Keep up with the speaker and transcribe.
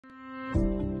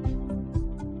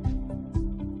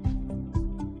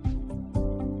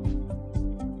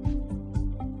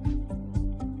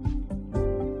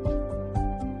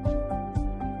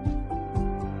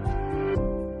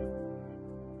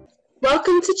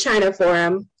Welcome to China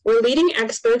Forum, where leading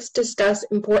experts discuss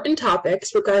important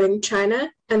topics regarding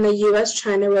China and the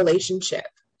U.S.-China relationship.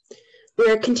 We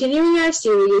are continuing our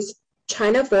series,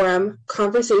 China Forum,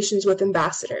 Conversations with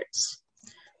Ambassadors.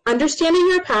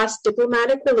 Understanding our past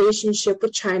diplomatic relationship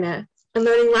with China and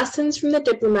learning lessons from the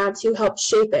diplomats who helped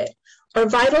shape it are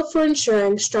vital for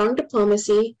ensuring strong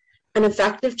diplomacy and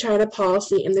effective China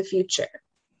policy in the future.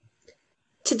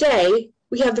 Today,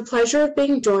 we have the pleasure of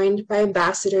being joined by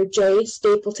Ambassador J.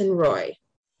 Stapleton Roy.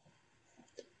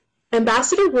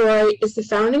 Ambassador Roy is the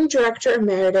founding director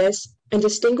emeritus and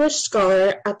distinguished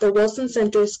scholar at the Wilson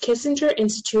Center's Kissinger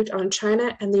Institute on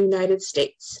China and the United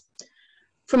States.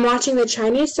 From watching the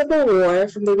Chinese Civil War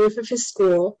from the roof of his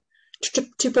school,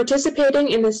 to participating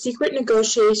in the secret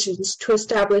negotiations to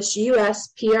establish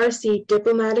U.S.-PRC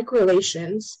diplomatic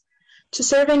relations, to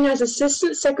serving as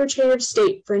Assistant Secretary of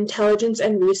State for Intelligence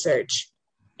and Research,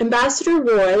 Ambassador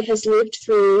Roy has lived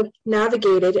through,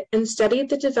 navigated, and studied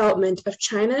the development of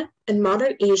China and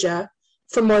modern Asia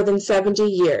for more than 70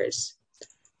 years.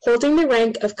 Holding the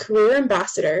rank of Career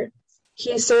Ambassador, he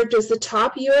has served as the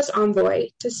top U.S. envoy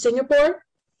to Singapore,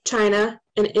 China,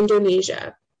 and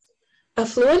Indonesia. A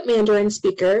fluent Mandarin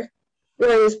speaker,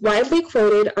 Roy is widely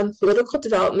quoted on political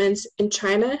developments in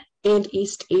China and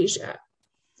East Asia.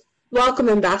 Welcome,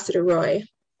 Ambassador Roy.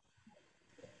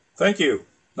 Thank you.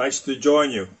 Nice to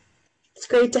join you. It's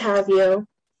great to have you.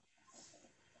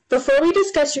 Before we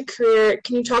discuss your career,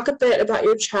 can you talk a bit about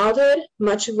your childhood,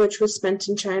 much of which was spent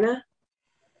in China?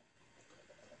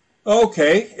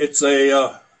 Okay, it's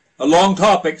a long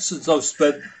topic since I've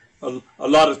spent a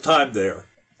lot of time there.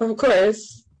 Of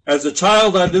course. As a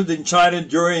child, I lived in China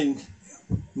during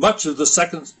much of the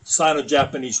Second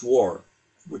Sino-Japanese War,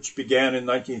 which began in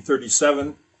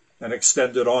 1937 and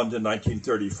extended on to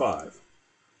 1935.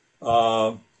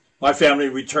 My family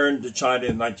returned to China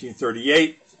in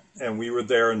 1938, and we were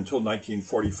there until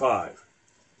 1945.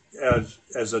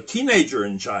 As a teenager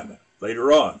in China,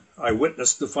 later on, I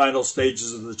witnessed the final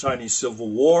stages of the Chinese Civil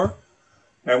War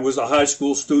and was a high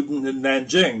school student in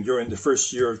Nanjing during the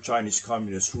first year of Chinese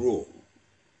Communist rule.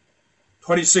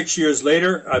 26 years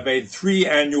later, I made 3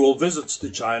 annual visits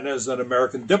to China as an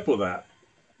American diplomat,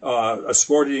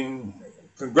 escorting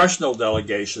congressional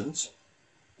delegations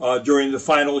during the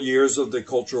final years of the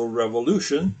Cultural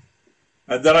Revolution.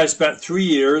 And then I spent 3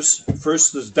 years,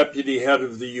 first as deputy head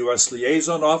of the U.S.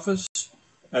 Liaison Office,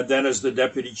 and then as the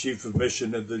deputy chief of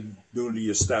mission at the newly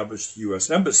established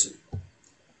U.S. Embassy.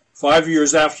 5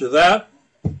 years after that,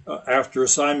 after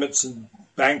assignments in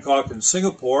Bangkok and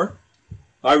Singapore,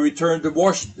 I returned to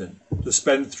Washington to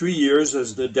spend 3 years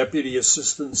as the Deputy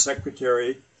Assistant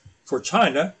Secretary for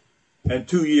China and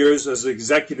 2 years as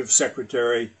Executive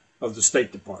Secretary of the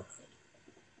State Department.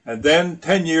 And then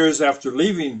 10 years after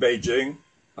leaving Beijing,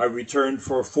 I returned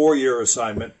for a 4-year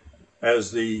assignment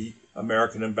as the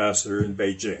American ambassador in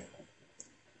Beijing.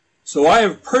 So I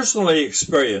have personally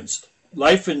experienced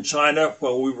life in China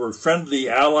when we were friendly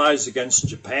allies against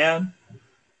Japan,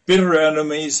 bitter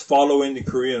enemies following the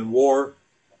Korean War,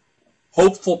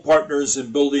 hopeful partners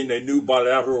in building a new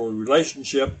bilateral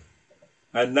relationship,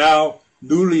 and now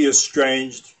newly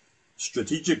estranged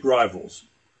strategic rivals,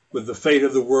 with the fate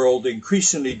of the world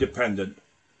increasingly dependent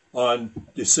on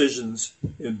decisions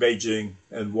in Beijing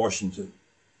and Washington.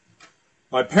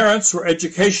 My parents were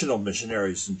educational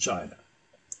missionaries in China.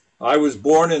 I was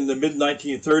born in the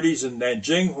mid-1930s in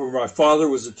Nanjing, where my father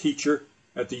was a teacher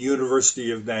at the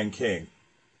University of Nanking.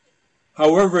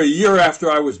 However, a year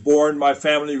after I was born, my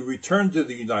family returned to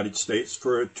the United States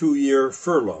for a 2-year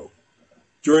furlough,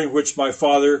 during which my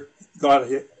father got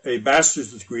a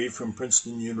master's degree from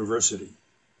Princeton University.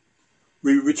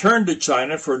 We returned to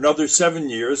China for another 7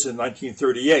 years in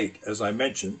 1938, as I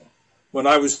mentioned, when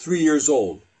I was 3 years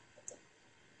old.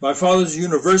 My father's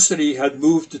university had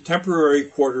moved to temporary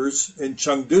quarters in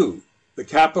Chengdu, the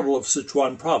capital of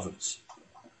Sichuan province.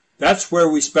 That's where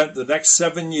we spent the next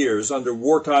 7 years under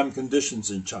wartime conditions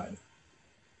in China.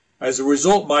 As a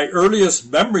result, my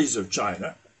earliest memories of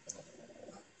China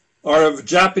are of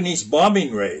Japanese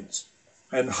bombing raids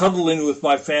and huddling with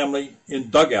my family in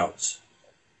dugouts.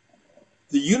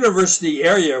 The university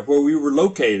area where we were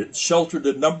located sheltered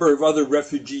a number of other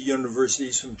refugee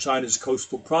universities from China's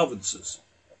coastal provinces.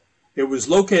 It was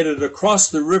located across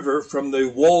the river from the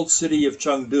walled city of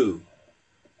Chengdu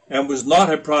and was not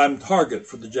a prime target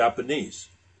for the Japanese.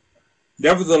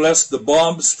 Nevertheless, the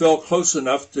bombs fell close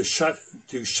enough to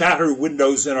shatter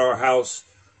windows in our house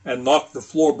and knock the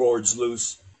floorboards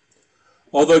loose.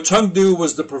 Although Chengdu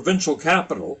was the provincial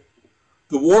capital,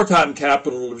 the wartime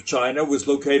capital of China was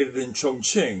located in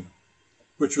Chongqing,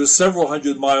 which was several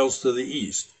hundred miles to the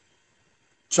east.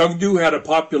 Chengdu had a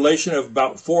population of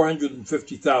about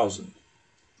 450,000.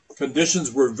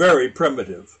 Conditions were very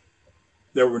primitive.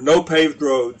 There were no paved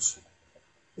roads.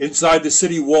 Inside the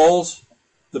city walls,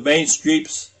 the main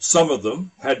streets, some of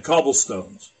them, had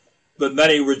cobblestones, but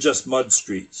many were just mud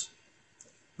streets.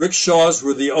 Rickshaws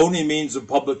were the only means of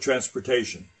public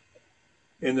transportation.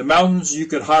 In the mountains, you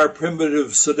could hire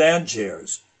primitive sedan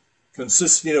chairs,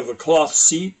 consisting of a cloth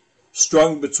seat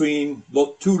strung between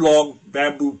two long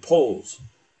bamboo poles,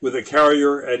 with a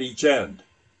carrier at each end.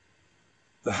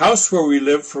 The house where we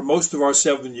lived for most of our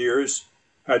 7 years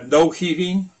had no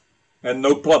heating and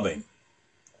no plumbing.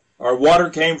 Our water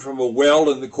came from a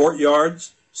well in the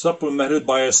courtyards, supplemented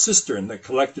by a cistern that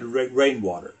collected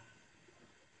rainwater.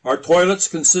 Our toilets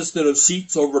consisted of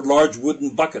seats over large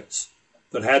wooden buckets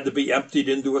that had to be emptied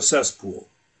into a cesspool.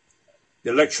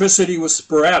 Electricity was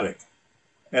sporadic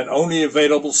and only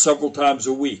available several times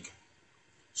a week,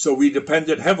 so we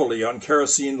depended heavily on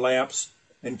kerosene lamps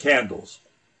and candles.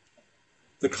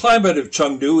 The climate of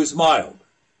Chengdu is mild,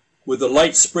 with a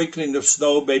light sprinkling of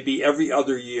snow maybe every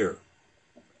other year.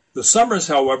 The summers,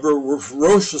 however, were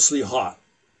ferociously hot,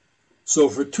 so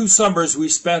for 2 summers we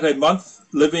spent a month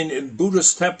living in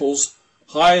Buddhist temples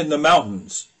high in the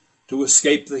mountains to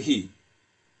escape the heat.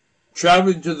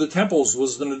 Traveling to the temples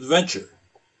was an adventure,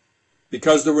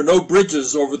 because there were no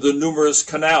bridges over the numerous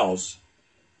canals.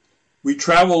 We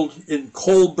traveled in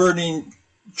charcoal-burning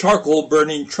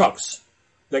trucks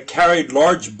that carried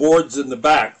large boards in the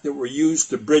back that were used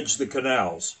to bridge the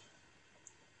canals.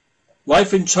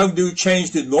 Life in Chengdu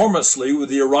changed enormously with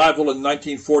the arrival in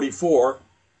 1944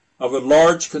 of a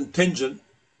large contingent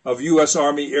of U.S.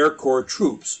 Army Air Corps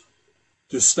troops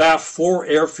to staff 4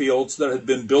 airfields that had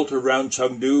been built around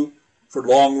Chengdu for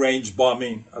long-range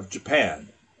bombing of Japan.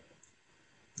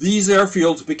 These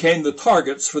airfields became the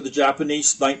targets for the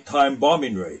Japanese nighttime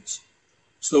bombing raids,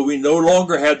 so we no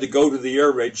longer had to go to the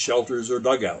air raid shelters or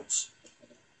dugouts.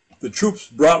 The troops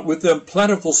brought with them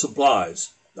plentiful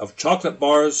supplies of chocolate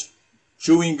bars,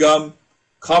 chewing gum,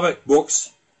 comic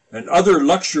books, and other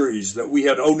luxuries that we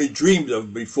had only dreamed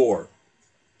of before.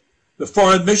 The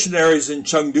foreign missionaries in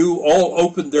Chengdu all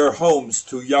opened their homes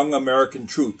to young American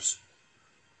troops,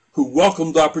 who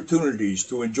welcomed opportunities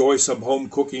to enjoy some home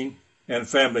cooking and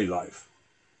family life.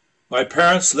 My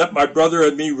parents let my brother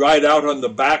and me ride out on the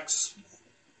backs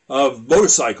of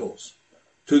motorcycles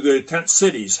to the tent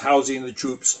cities housing the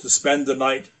troops to spend the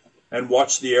night and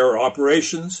watch the air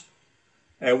operations,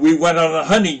 and we went on a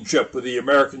hunting trip with the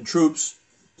American troops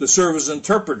to serve as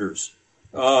interpreters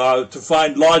to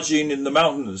find lodging in the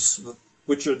mountains,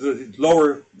 which are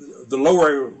the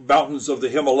lower mountains of the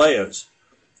Himalayas.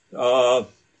 That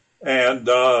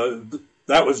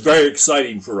was very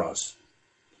exciting for us.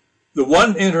 The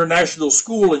one international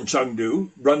school in Chengdu,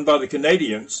 run by the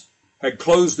Canadians, had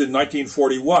closed in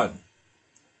 1941,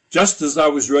 just as I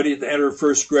was ready to enter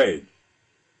first grade.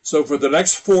 So for the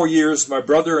next 4 years, my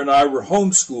brother and I were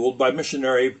homeschooled by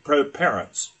missionary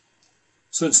parents.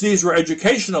 Since these were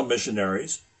educational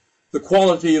missionaries, the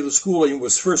quality of the schooling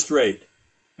was first-rate,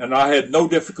 and I had no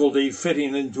difficulty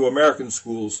fitting into American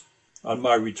schools on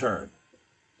my return.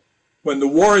 When the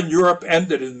war in Europe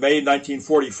ended in May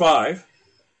 1945,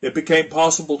 it became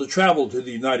possible to travel to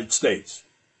the United States,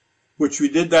 which we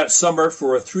did that summer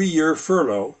for a 3-year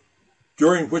furlough,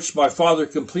 during which my father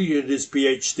completed his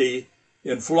PhD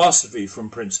in philosophy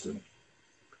from Princeton.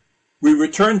 We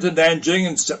returned to Nanjing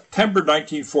in September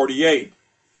 1948,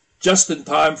 just in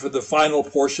time for the final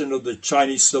portion of the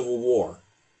Chinese Civil War.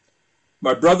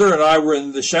 My brother and I were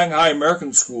in the Shanghai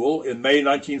American School in May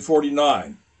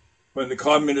 1949, when the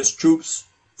communist troops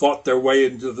fought their way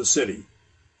into the city,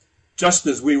 just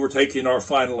as we were taking our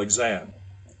final exam.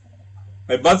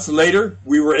 A month later,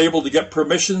 we were able to get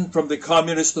permission from the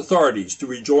communist authorities to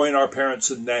rejoin our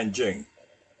parents in Nanjing.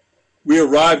 We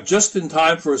arrived just in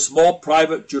time for a small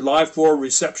private July 4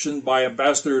 reception by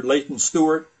Ambassador Leighton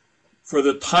Stewart for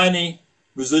the tiny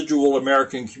residual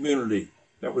American community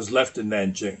that was left in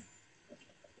Nanjing.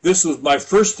 This was my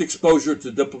first exposure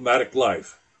to diplomatic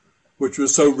life, which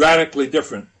was so radically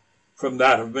different from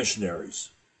that of missionaries.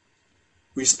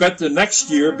 We spent the next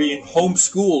year being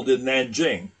homeschooled in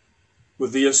Nanjing,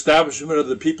 with the establishment of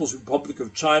the People's Republic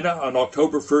of China on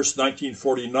October 1st,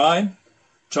 1949.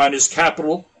 China's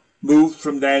capital moved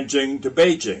from Nanjing to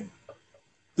Beijing.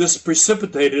 This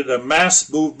precipitated a mass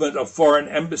movement of foreign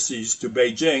embassies to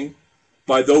Beijing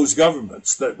by those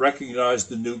governments that recognized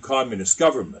the new communist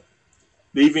government,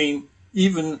 leaving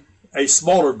even a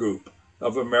smaller group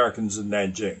of Americans in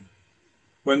Nanjing.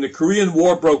 When the Korean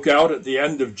War broke out at the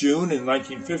end of June in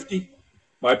 1950,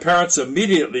 my parents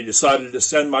immediately decided to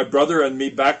send my brother and me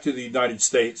back to the United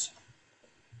States,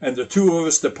 and the two of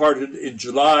us departed in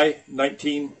July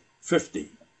 1950.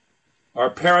 Our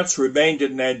parents remained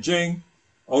in Nanjing,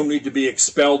 only to be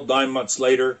expelled 9 months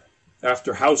later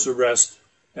after house arrest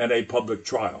and a public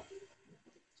trial.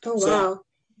 Oh, wow. So,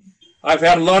 I've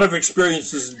had a lot of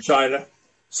experiences in China,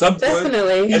 some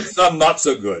Definitely. good and some not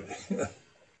so good.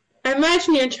 I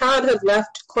imagine your childhood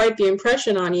left quite the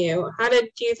impression on you. How do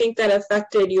you think that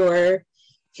affected your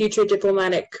future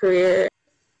diplomatic career?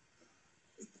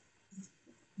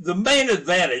 The main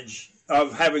advantage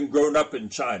of having grown up in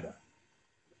China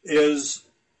is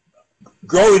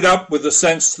growing up with the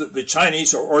sense that the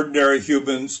Chinese are ordinary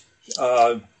humans,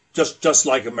 just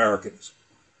like Americans.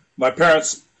 My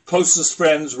parents' closest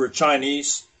friends were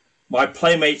Chinese. My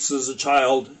playmates as a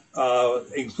child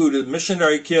included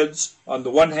missionary kids on the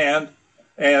one hand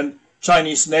and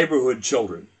Chinese neighborhood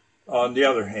children on the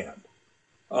other hand.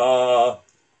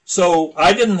 So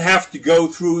I didn't have to go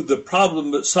through the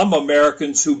problem that some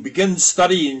Americans who begin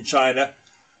studying China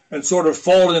and sort of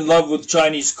fall in love with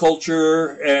Chinese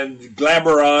culture and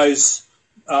glamorize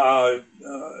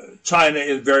China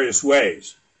in various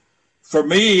ways. For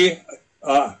me,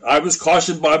 I was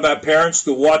cautioned by my parents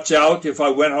to watch out if I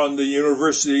went on the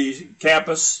university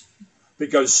campus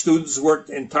because students weren't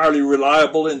entirely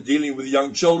reliable in dealing with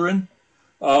young children.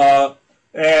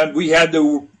 And we had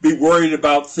to be worried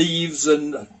about thieves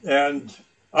and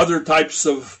other types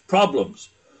of problems.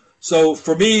 So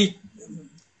for me,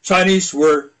 Chinese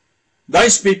were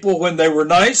nice people when they were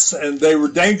nice, and they were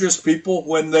dangerous people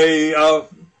when they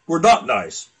were not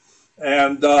nice.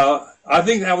 And I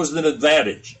think that was an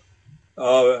advantage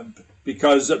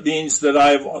because it means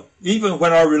that even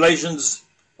when our relations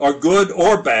are good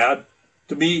or bad,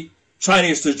 to me,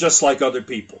 Chinese are just like other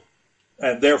people.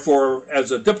 And therefore,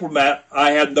 as a diplomat,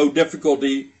 I had no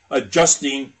difficulty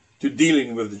adjusting to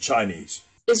dealing with the Chinese.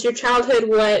 Is your childhood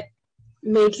what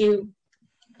made you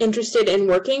interested in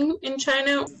working in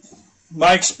China?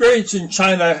 My experience in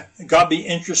China got me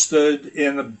interested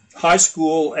in high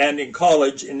school and in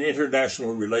college in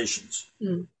international relations.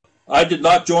 I did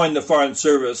not join the Foreign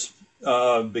Service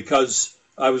because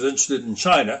I was interested in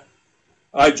China.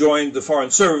 I joined the Foreign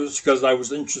Service because I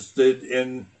was interested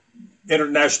in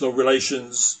international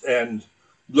relations and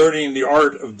learning the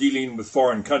art of dealing with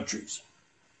foreign countries.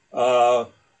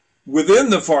 Within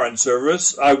the Foreign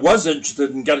Service, I was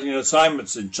interested in getting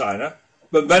assignments in China,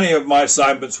 but many of my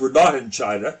assignments were not in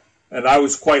China, and I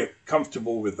was quite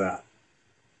comfortable with that.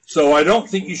 So I don't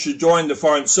think you should join the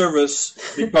Foreign Service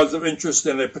because of interest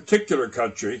in a particular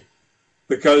country,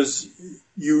 because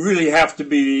you really have to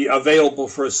be available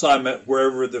for assignment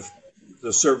wherever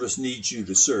the service needs you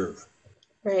to serve.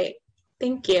 Right.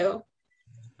 Thank you.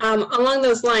 Along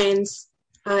those lines,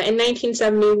 in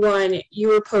 1971, you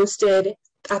were posted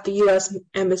at the U.S.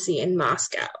 Embassy in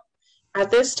Moscow.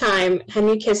 At this time,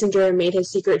 Henry Kissinger made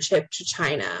his secret trip to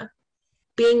China.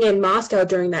 Being in Moscow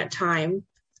during that time,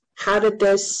 how did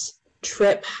this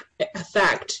trip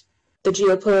affect the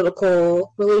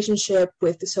geopolitical relationship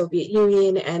with the Soviet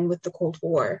Union and with the Cold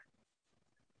War?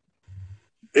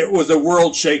 It was a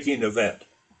world-shaking event.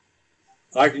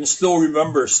 I can still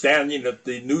remember standing at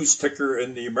the news ticker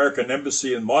in the American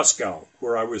Embassy in Moscow,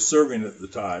 where I was serving at the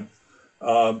time,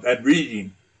 and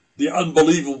reading the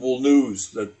unbelievable news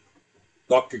that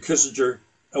Dr. Kissinger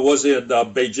was in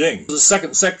Beijing. I was the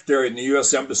second secretary in the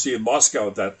U.S. Embassy in Moscow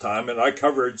at that time, and I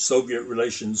covered Soviet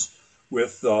relations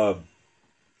with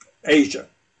Asia.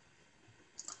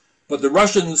 But the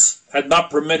Russians had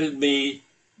not permitted me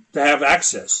to have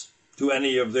access to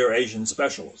any of their Asian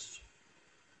specialists.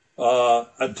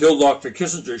 Until Dr.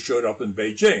 Kissinger showed up in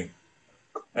Beijing.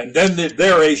 And then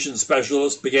their Asian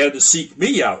specialists began to seek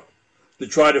me out to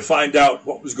try to find out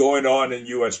what was going on in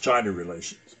U.S.-China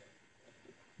relations.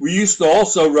 We used to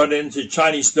also run into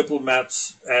Chinese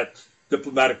diplomats at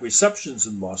diplomatic receptions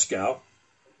in Moscow,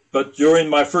 but during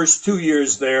my first 2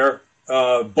 years there,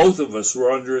 both of us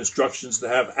were under instructions to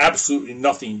have absolutely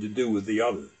nothing to do with the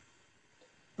other.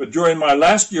 But during my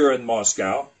last year in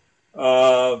Moscow,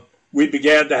 we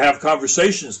began to have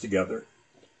conversations together,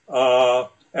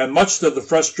 and much to the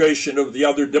frustration of the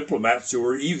other diplomats who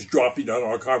were eavesdropping on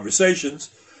our conversations,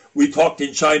 we talked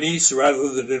in Chinese rather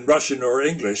than in Russian or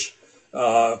English,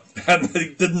 and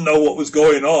they didn't know what was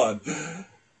going on.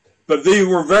 But they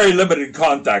were very limited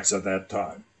contacts at that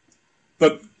time.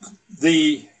 But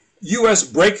the U.S.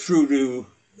 breakthrough to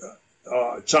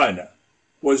China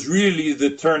was really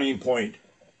the turning point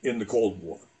in the Cold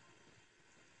War.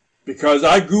 Because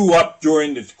I grew up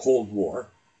during the Cold War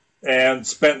and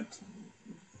spent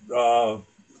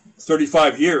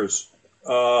 35 years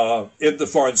in the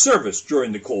Foreign Service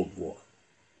during the Cold War.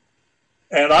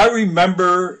 And I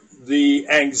remember the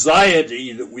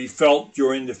anxiety that we felt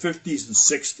during the 50s and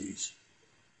 60s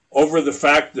over the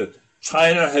fact that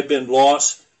China had been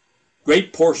lost,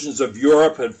 great portions of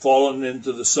Europe had fallen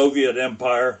into the Soviet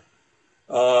Empire.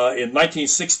 In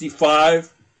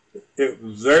 1965, it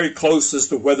was very close as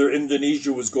to whether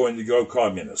Indonesia was going to go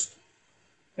communist.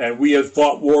 And we had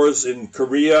fought wars in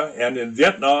Korea and in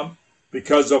Vietnam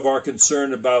because of our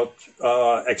concern about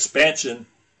expansion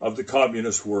of the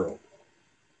communist world.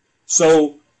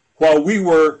 So while we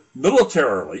were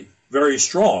militarily very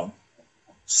strong,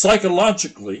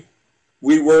 psychologically,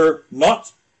 we were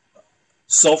not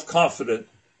self-confident.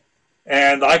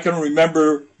 And I can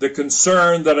remember the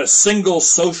concern that a single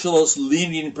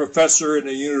socialist-leaning professor in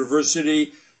a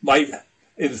university might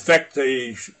infect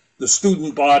the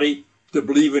student body to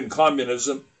believe in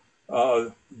communism.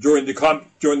 During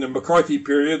the McCarthy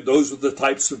period, those were the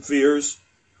types of fears,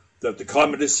 that the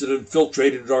communists had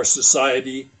infiltrated our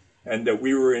society and that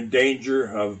we were in danger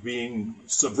of being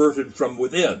subverted from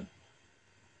within.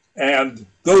 And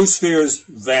those fears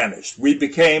vanished. We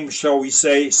became, shall we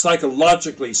say,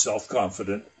 psychologically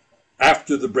self-confident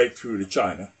after the breakthrough to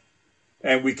China.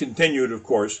 And we continued, of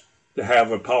course, to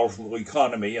have a powerful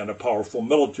economy and a powerful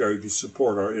military to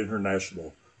support our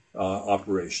international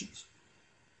operations.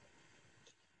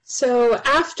 So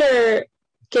after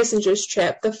Kissinger's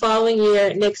trip, the following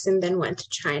year, Nixon then went to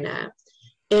China.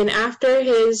 And after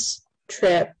his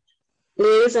trip,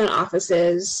 liaison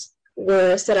offices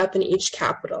were set up in each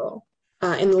capital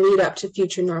in the lead up to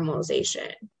future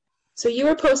normalization. So you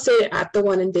were posted at the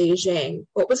one in Beijing.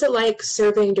 What was it like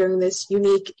serving during this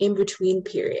unique in-between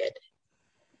period?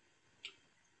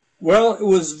 Well, it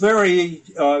was very,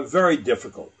 very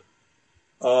difficult.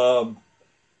 I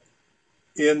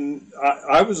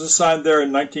was assigned there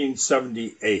in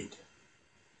 1978.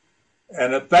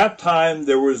 And at that time,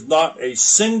 there was not a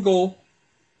single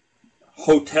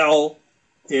hotel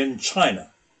in China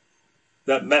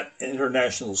that met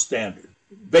international standard.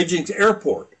 Beijing's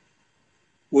airport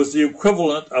was the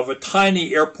equivalent of a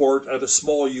tiny airport at a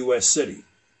small U.S. city.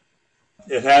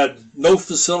 It had no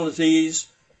facilities.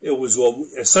 It was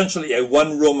essentially a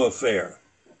one-room affair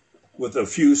with a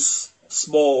few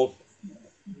small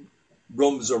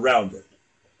rooms around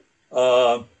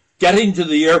it. Getting to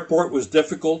the airport was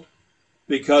difficult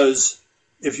because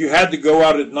if you had to go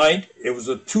out at night, it was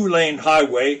a two-lane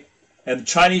highway, and the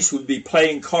Chinese would be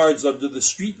playing cards under the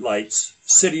streetlights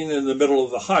sitting in the middle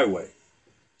of the highway.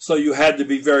 So you had to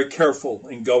be very careful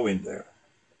in going there.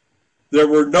 There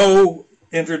were no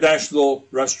international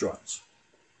restaurants.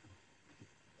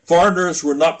 Foreigners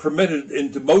were not permitted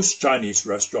into most Chinese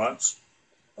restaurants,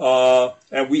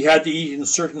 and we had to eat in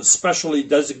certain specially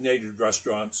designated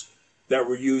restaurants that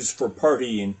were used for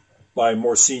partying by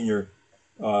more senior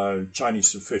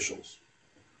Chinese officials.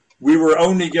 We were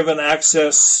only given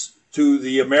access to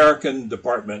the American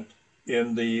department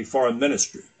in the foreign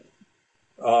ministry.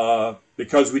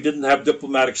 Because we didn't have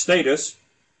diplomatic status,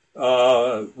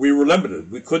 we were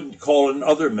limited. We couldn't call in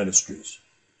other ministries.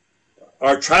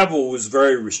 Our travel was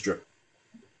very restricted.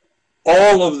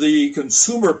 All of the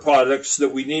consumer products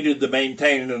that we needed to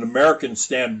maintain an American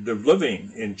standard of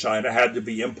living in China had to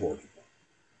be imported.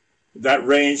 That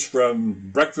ranged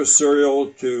from breakfast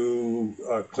cereal to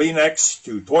Kleenex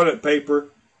to toilet paper.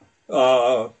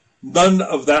 None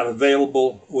of that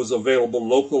was available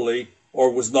locally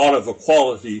or was not of a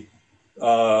quality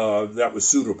that was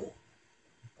suitable.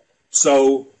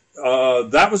 So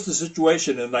that was the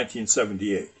situation in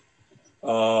 1978.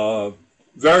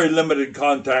 Very limited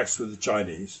contacts with the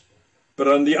Chinese. But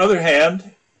on the other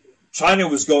hand, China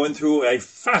was going through a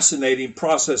fascinating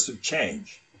process of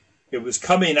change. It was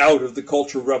coming out of the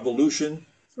Cultural Revolution.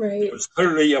 Right. There was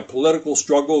clearly a political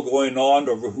struggle going on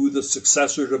over who the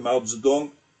successor to Mao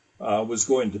Zedong was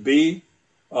going to be.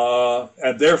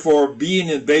 And therefore, being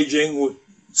in Beijing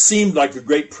seemed like a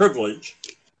great privilege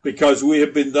because we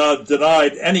had been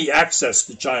denied any access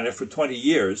to China for 20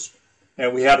 years,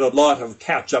 and we had a lot of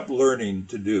catch-up learning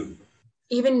to do.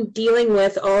 Even dealing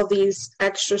with all these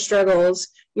extra struggles,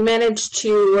 you managed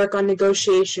to work on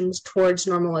negotiations towards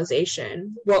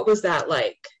normalization. What was that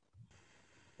like?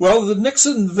 Well, the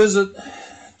Nixon visit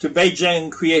to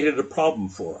Beijing created a problem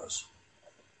for us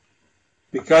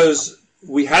because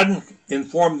we hadn't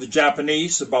informed the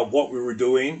Japanese about what we were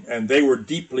doing, and they were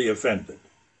deeply offended.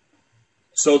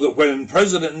 So that when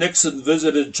President Nixon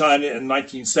visited China in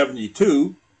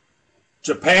 1972,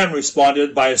 Japan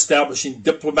responded by establishing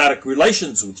diplomatic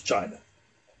relations with China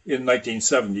in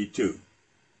 1972.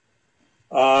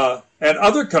 And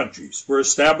other countries were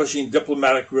establishing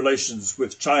diplomatic relations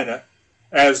with China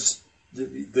as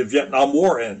the Vietnam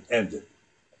War ended.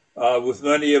 With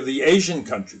many of the Asian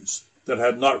countries, that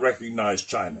had not recognized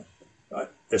China,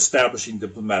 establishing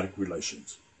diplomatic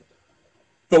relations.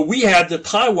 But we had the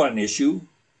Taiwan issue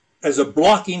as a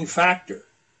blocking factor.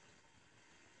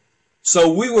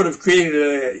 So we would have created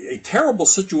a terrible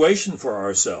situation for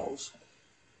ourselves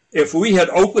if we had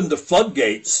opened the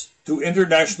floodgates to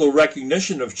international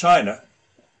recognition of China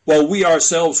while we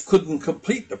ourselves couldn't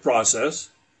complete the process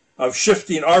of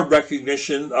shifting our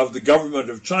recognition of the government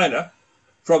of China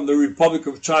from the Republic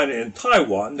of China in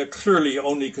Taiwan, that clearly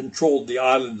only controlled the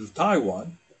island of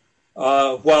Taiwan,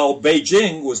 while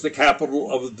Beijing was the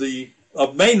capital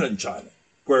of mainland China,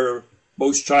 where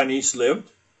most Chinese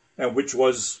lived, and which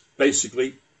was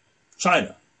basically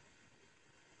China.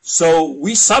 So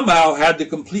we somehow had to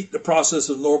complete the process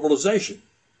of normalization.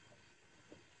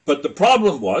 But the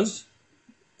problem was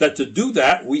that to do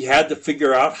that, we had to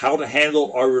figure out how to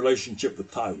handle our relationship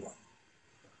with Taiwan.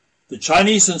 The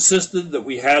Chinese insisted that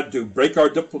we had to break our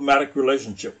diplomatic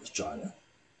relationship with China.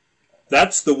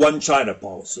 That's the one China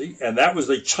policy, and that was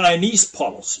a Chinese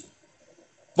policy.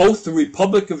 Both the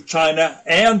Republic of China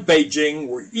and Beijing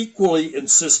were equally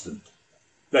insistent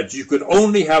that you could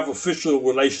only have official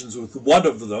relations with one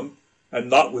of them and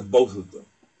not with both of them.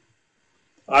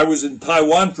 I was in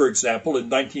Taiwan, for example, in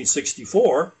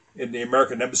 1964, in the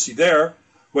American embassy there,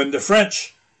 when the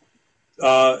French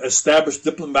established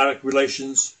diplomatic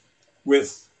relations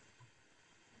with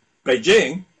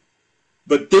Beijing,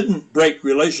 but didn't break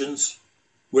relations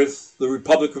with the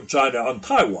Republic of China on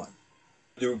Taiwan.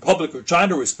 The Republic of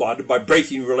China responded by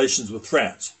breaking relations with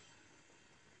France.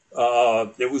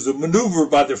 It was a maneuver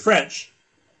by the French,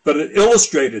 but it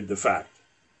illustrated the fact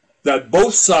that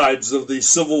both sides of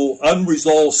the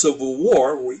unresolved civil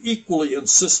war were equally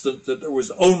insistent that there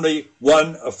was only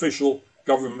one official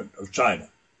government of China.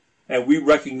 And we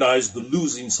recognized the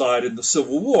losing side in the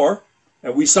Civil War,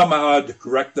 and we somehow had to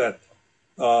correct that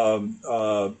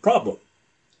problem.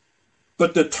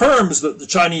 But the terms that the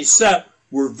Chinese set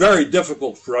were very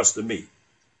difficult for us to meet.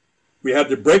 We had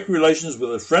to break relations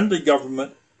with a friendly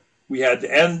government. We had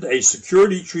to end a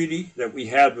security treaty that we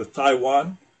had with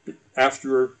Taiwan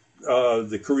after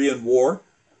the Korean War,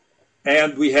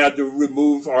 and we had to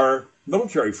remove our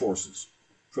military forces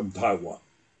from Taiwan.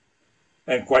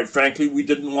 And quite frankly, we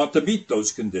didn't want to meet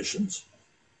those conditions.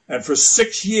 And for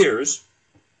 6 years,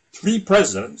 3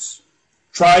 presidents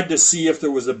tried to see if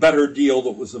there was a better deal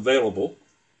that was available,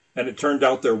 and it turned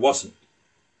out there wasn't.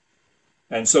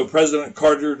 And so President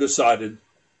Carter decided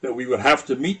that we would have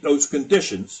to meet those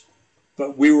conditions,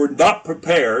 but we were not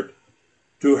prepared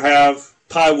to have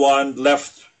Taiwan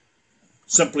left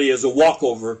simply as a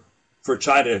walkover for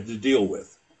China to deal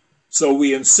with. So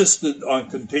we insisted on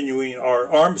continuing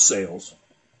our arms sales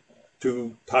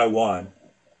to Taiwan,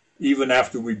 even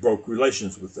after we broke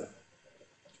relations with them.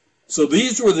 So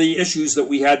these were the issues that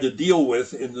we had to deal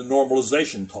with in the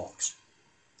normalization talks.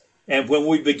 And when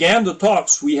we began the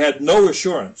talks, we had no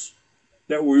assurance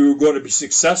that we were going to be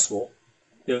successful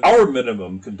in our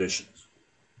minimum conditions.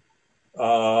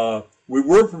 We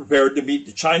were prepared to meet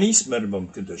the Chinese minimum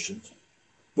conditions,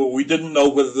 but we didn't know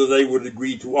whether they would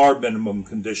agree to our minimum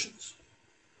conditions.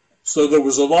 So there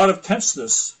was a lot of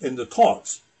tenseness in the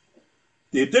talks.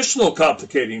 The additional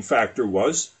complicating factor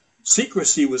was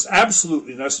secrecy was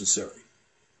absolutely necessary.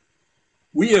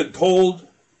 We had told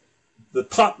the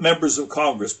top members of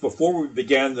Congress before we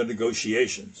began the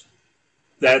negotiations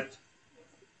that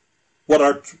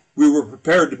we were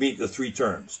prepared to meet the 3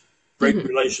 terms: break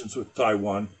relations with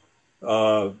Taiwan,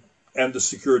 end the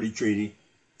security treaty,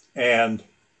 and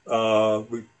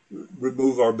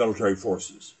remove our military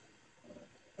forces.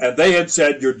 And they had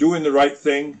said, you're doing the right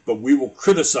thing, but we will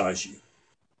criticize you.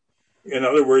 In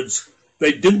other words,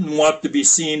 they didn't want to be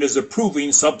seen as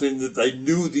approving something that they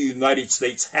knew the United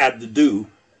States had to do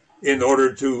in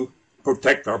order to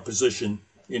protect our position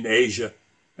in Asia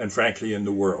and, frankly, in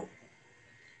the world.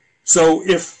 So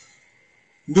if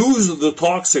news of the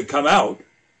talks had come out,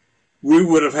 we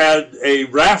would have had a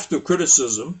raft of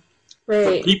criticism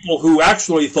from people who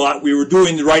actually thought we were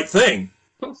doing the right thing.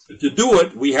 But to do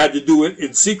it, we had to do it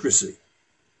in secrecy.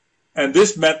 And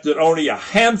this meant that only a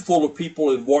handful of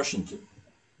people in Washington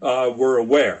were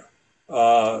aware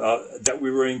that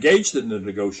we were engaged in the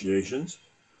negotiations.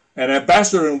 And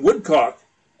Ambassador Woodcock,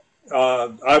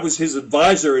 I was his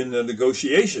advisor in the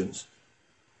negotiations,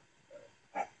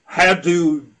 had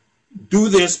to do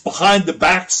this behind the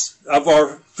backs of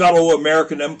our fellow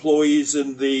American employees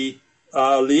in the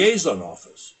liaison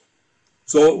office.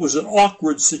 So it was an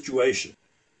awkward situation.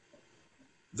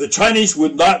 The Chinese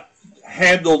would not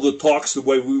handle the talks the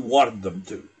way we wanted them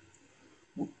to.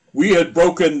 We had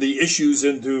broken the issues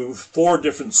into 4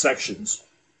 different sections,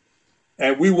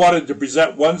 and we wanted to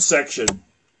present one section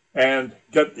and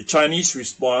get the Chinese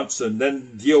response and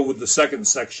then deal with the second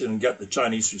section and get the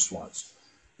Chinese response.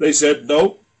 They said,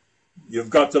 nope, you've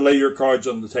got to lay your cards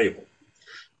on the table.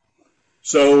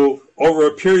 So over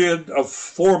a period of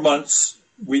 4 months,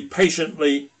 we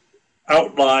patiently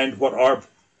outlined what our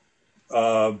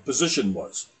position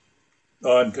was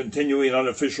on continuing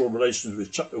unofficial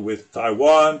relations with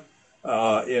Taiwan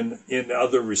in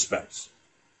other respects.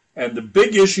 And the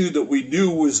big issue that we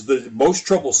knew was the most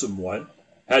troublesome one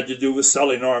had to do with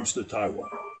selling arms to Taiwan.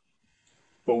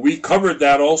 But we covered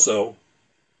that also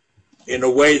in a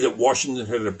way that Washington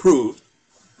had approved,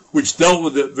 which dealt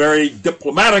with it very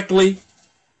diplomatically,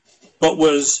 but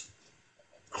was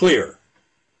clear.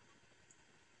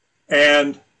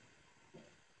 And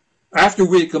after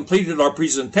we had completed our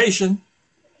presentation,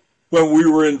 when we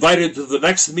were invited to the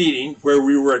next meeting where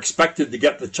we were expected to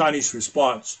get the Chinese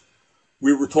response,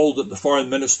 we were told that the foreign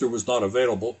minister was not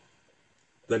available,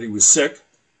 that he was sick,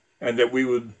 and that we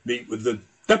would meet with the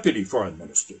deputy foreign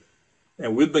minister.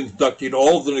 And we've been conducting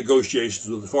all of the negotiations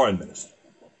with the foreign minister.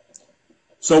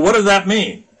 So what did that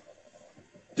mean?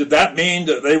 Did that mean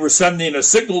that they were sending a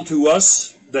signal to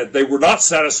us that they were not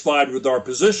satisfied with our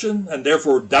position and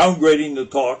therefore downgrading the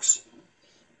talks?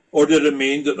 Or did it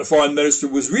mean that the foreign minister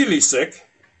was really sick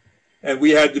and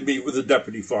we had to meet with the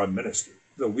deputy foreign minister?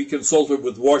 So we consulted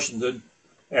with Washington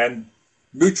and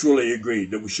mutually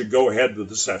agreed that we should go ahead with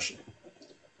the session.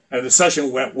 And the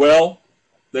session went well.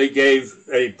 They gave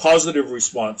a positive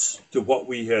response to what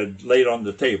we had laid on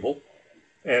the table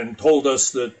and told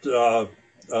us that Deng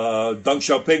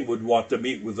Xiaoping would want to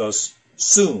meet with us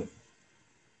soon,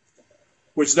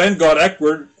 which then got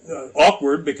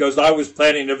awkward because I was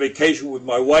planning a vacation with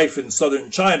my wife in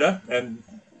southern China, and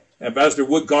Ambassador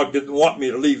Woodcock didn't want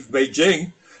me to leave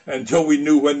Beijing until we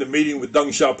knew when the meeting with Deng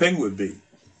Xiaoping would be.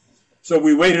 So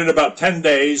we waited about 10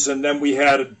 days, and then we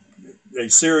had a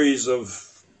series of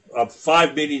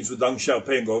 5 meetings with Deng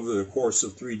Xiaoping over the course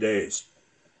of 3 days,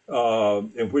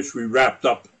 in which we wrapped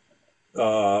up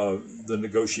the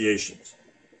negotiations.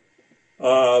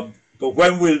 But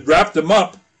when we wrapped them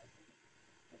up,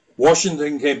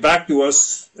 Washington came back to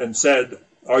us and said,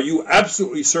 are you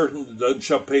absolutely certain that Deng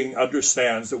Xiaoping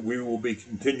understands that we will be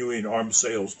continuing arms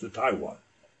sales to Taiwan?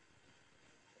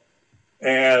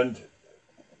 And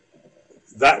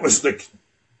that was the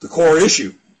core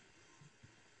issue.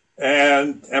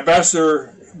 And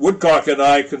Ambassador Woodcock and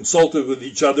I consulted with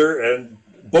each other and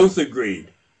both agreed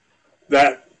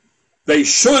that they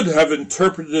should have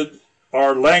interpreted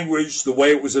our language the way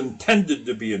it was intended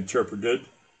to be interpreted,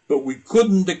 but we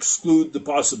couldn't exclude the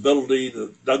possibility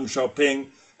that Deng Xiaoping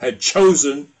had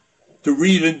chosen to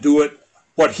read into it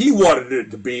what he wanted it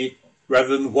to be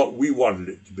rather than what we wanted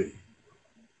it to be.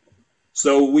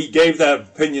 So we gave that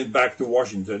opinion back to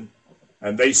Washington,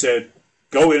 and they said,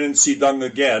 go in and see Deng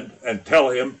again and tell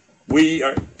him we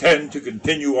intend to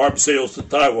continue arms sales to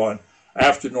Taiwan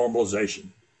after normalization.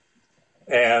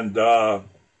 And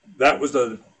that was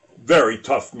a very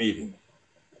tough meeting.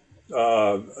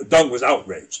 Deng was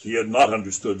outraged. He had not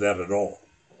understood that at all.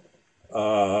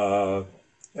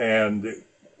 And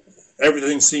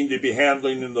everything seemed to be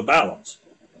handling in the balance.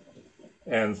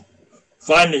 And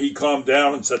finally he calmed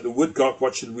down and said to Woodcock,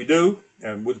 what should we do?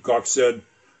 And Woodcock said,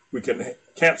 we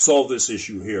can't solve this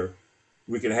issue here.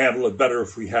 We can handle it better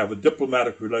if we have a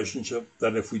diplomatic relationship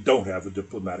than if we don't have a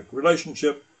diplomatic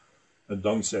relationship. And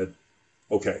Deng said,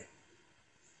 okay.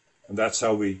 And that's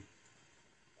how we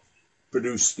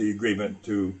produced the agreement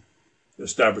to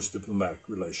establish diplomatic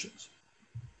relations.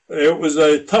 It was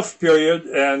a tough period,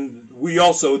 and we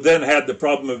also then had the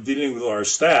problem of dealing with our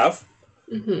staff,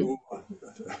 who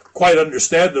quite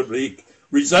understandably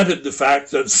resented the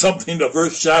fact that something of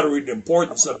earth-shattering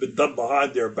importance had been done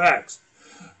behind their backs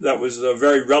that was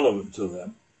very relevant to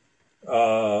them.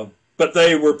 But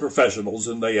they were professionals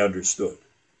and they understood.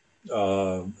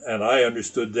 And I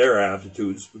understood their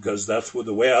attitudes because that's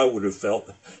the way I would have felt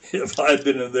if I had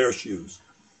been in their shoes.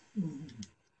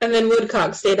 And then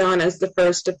Woodcock stayed on as the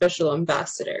first official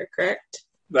ambassador, correct?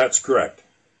 That's correct.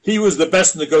 He was the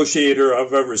best negotiator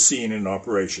I've ever seen in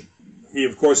operation. He,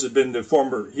 of course, had been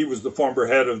he was the former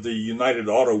head of the United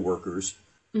Auto Workers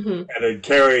and had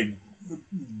carried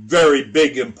very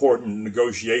big, important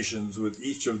negotiations with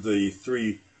each of the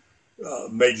 3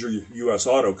 major U.S.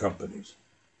 auto companies.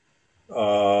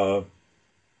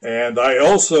 And I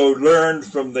also learned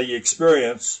from the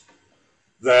experience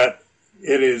that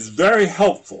it is very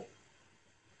helpful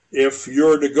if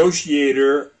your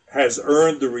negotiator has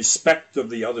earned the respect of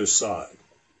the other side.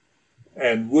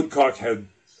 And Woodcock had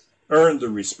earned the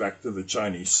respect of the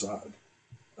Chinese side.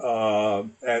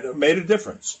 And it made a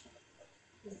difference.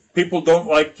 People don't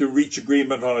like to reach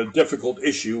agreement on a difficult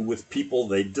issue with people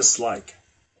they dislike,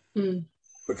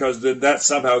 because then that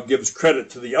somehow gives credit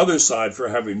to the other side for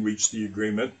having reached the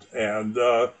agreement, and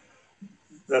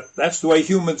that's the way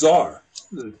humans are.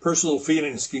 The personal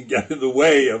feelings can get in the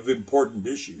way of important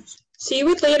issues. So you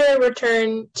would later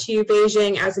return to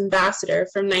Beijing as ambassador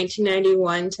from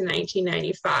 1991 to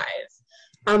 1995.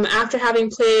 After having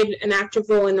played an active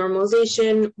role in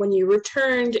normalization, when you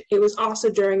returned, it was also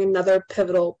during another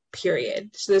pivotal period.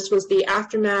 So this was the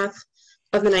aftermath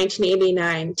of the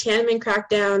 1989 Tiananmen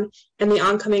crackdown and the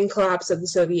oncoming collapse of the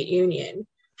Soviet Union.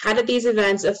 How did these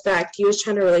events affect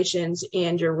U.S.-China relations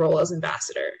and your role as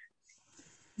ambassador?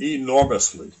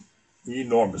 Enormously.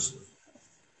 Enormously.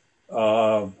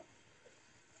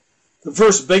 The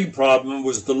first big problem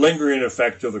was the lingering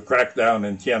effect of the crackdown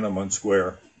in Tiananmen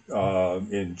Square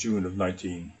in June of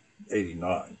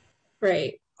 1989.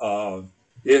 Right.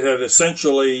 It had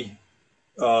essentially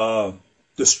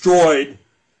destroyed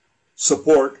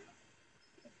support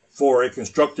for a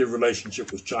constructive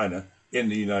relationship with China in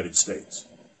the United States.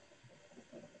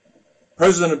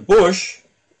 President Bush,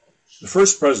 the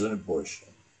first President Bush,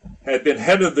 had been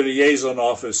head of the liaison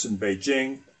office in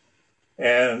Beijing,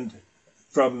 and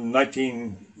from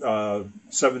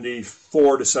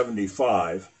 1974 to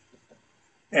 75,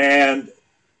 and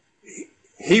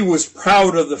he was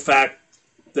proud of the fact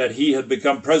that he had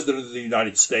become president of the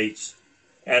United States,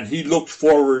 and he looked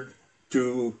forward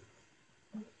to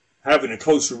having a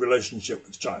closer relationship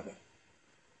with China.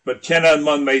 But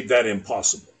Tiananmen made that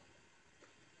impossible.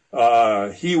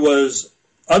 He was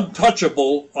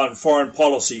untouchable on foreign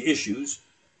policy issues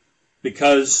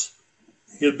because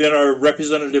he had been our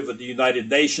representative at the United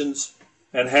Nations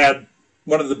and had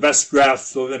one of the best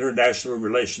grasps of international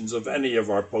relations of any of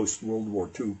our post-World War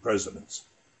II presidents.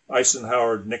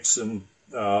 Eisenhower, Nixon,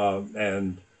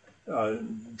 and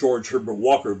George Herbert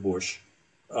Walker Bush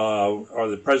are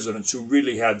the presidents who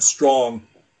really had strong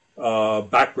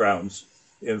backgrounds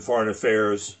in foreign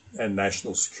affairs and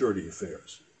national security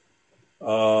affairs.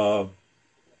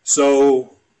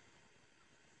 So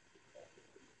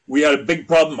we had a big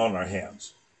problem on our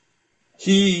hands.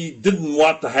 He didn't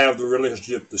want to have the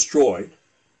relationship destroyed,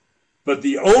 but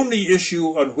the only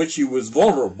issue on which he was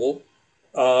vulnerable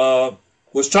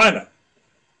was China.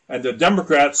 And the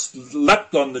Democrats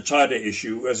leapt on the China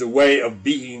issue as a way of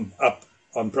beating up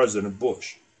on President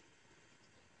Bush.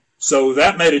 So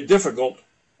that made it difficult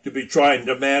to be trying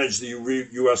to manage the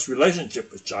U.S.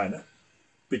 relationship with China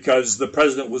because the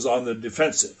president was on the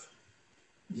defensive.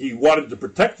 He wanted to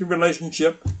protect the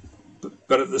relationship,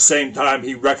 but at the same time,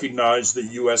 he recognized that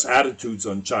U.S. attitudes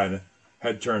on China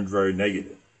had turned very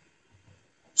negative.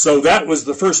 So that was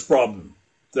the first problem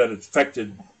that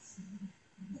affected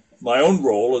my own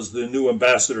role as the new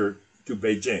ambassador to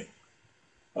Beijing.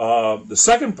 The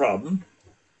second problem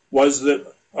was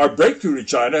that our breakthrough to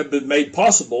China had been made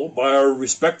possible by our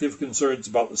respective concerns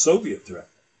about the Soviet threat.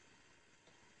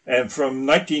 And from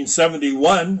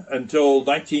 1971 until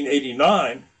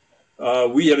 1989,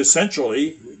 we had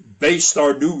essentially based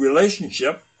our new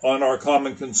relationship on our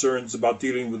common concerns about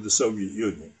dealing with the Soviet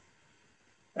Union.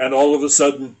 And all of a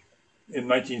sudden, in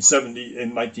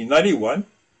 1991,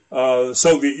 the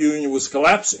Soviet Union was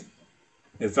collapsing.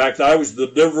 In fact, I was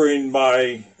delivering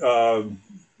my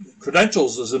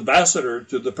credentials as ambassador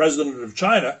to the president of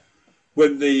China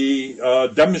when the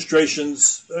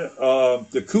demonstrations,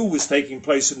 the coup was taking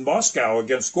place in Moscow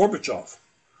against Gorbachev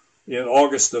in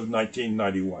August of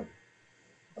 1991.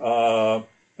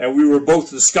 And we were both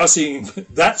discussing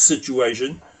that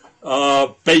situation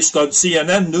based on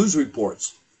CNN news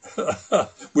reports.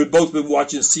 We'd both been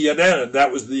watching CNN, and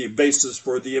that was the basis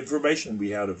for the information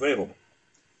we had available.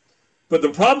 But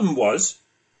the problem was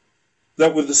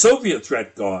that with the Soviet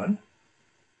threat gone,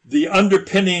 the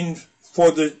underpinning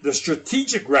for the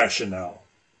strategic rationale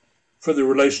for the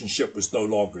relationship was no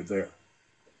longer there.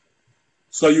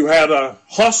 So you had a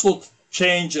hostile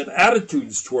change in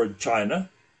attitudes toward China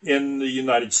in the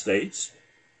United States,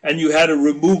 and you had a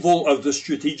removal of the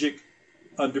strategic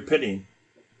underpinning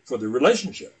for the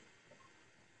relationship.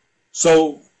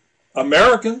 So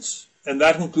Americans, and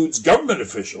that includes government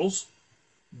officials,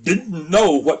 didn't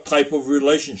know what type of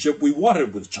relationship we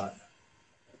wanted with China.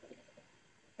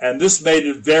 And this made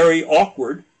it very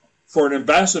awkward for an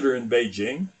ambassador in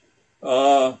Beijing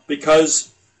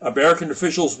because American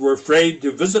officials were afraid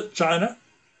to visit China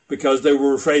because they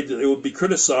were afraid that they would be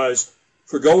criticized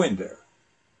for going there.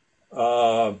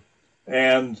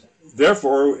 And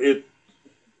therefore,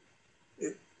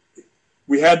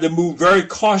 we had to move very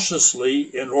cautiously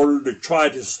in order to try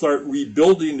to start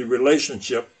rebuilding the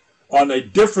relationship on a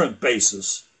different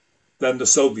basis than the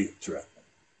Soviet threat.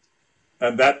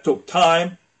 And that took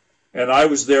time, and I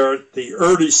was there at the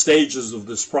early stages of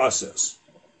this process.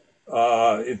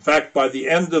 In fact, by the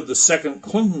end of the second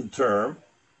Clinton term,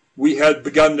 we had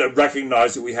begun to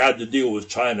recognize that we had to deal with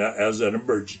China as an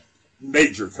emerging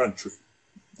major country.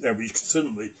 And we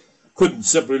couldn't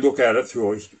simply look at it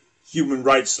through a human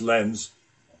rights lens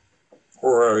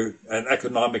or an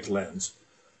economic lens,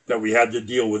 that we had to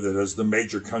deal with it as the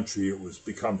major country it was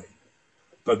becoming.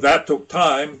 But that took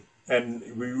time, and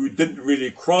we didn't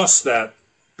really cross that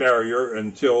barrier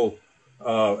until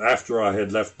after I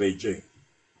had left Beijing.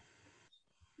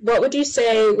 What would you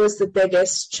say was the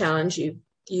biggest challenge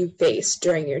you faced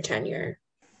during your tenure?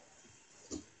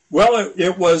 Well,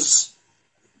 it was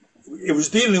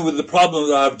dealing with the problem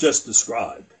that I've just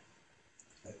described.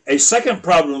 A second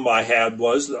problem I had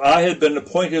was that I had been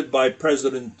appointed by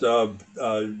President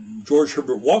George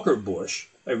Herbert Walker Bush,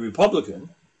 a Republican,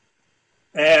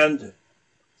 and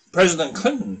President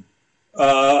Clinton,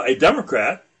 a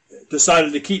Democrat,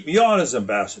 decided to keep me on as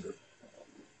ambassador.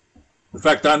 In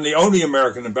fact, I'm the only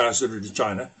American ambassador to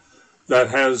China that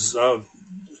has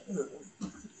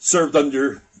served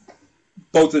under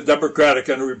both a Democratic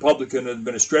and a Republican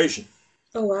administration.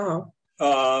 Oh,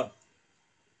 wow.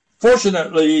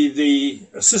 Fortunately, the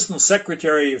Assistant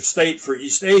Secretary of State for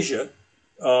East Asia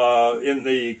in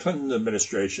the Clinton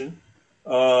administration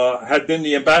had been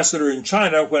the ambassador in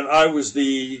China when I was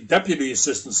the Deputy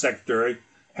Assistant Secretary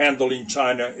handling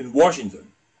China in Washington.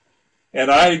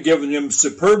 And I had given him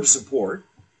superb support,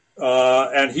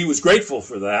 and he was grateful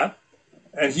for that.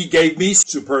 And he gave me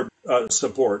superb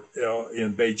support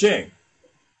in Beijing.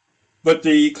 But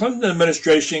the Clinton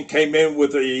administration came in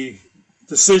with a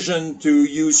decision to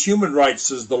use human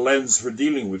rights as the lens for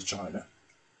dealing with China.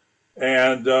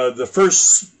 And the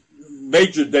first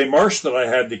major démarche that I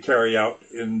had to carry out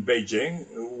in Beijing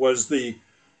was the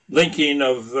linking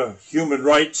of human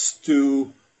rights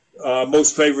to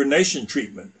most favored nation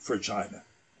treatment for China.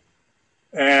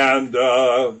 And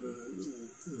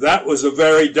that was a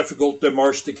very difficult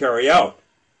démarche to carry out.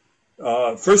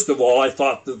 First of all, I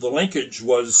thought that the linkage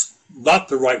was not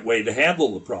the right way to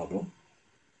handle the problem.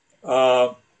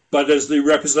 But as the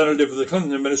representative of the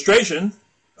Clinton administration,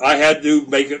 I had to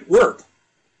make it work.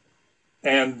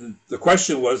 And the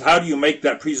question was, how do you make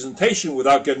that presentation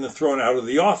without getting thrown out of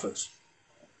the office?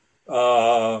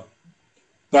 But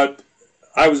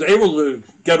I was able to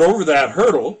get over that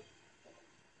hurdle.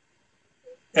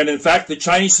 And in fact, the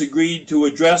Chinese agreed to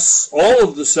address all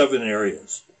of the 7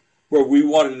 areas where we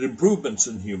wanted improvements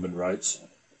in human rights.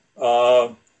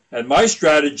 And my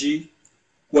strategy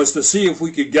was to see if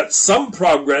we could get some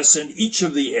progress in each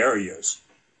of the areas.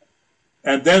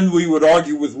 And then we would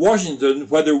argue with Washington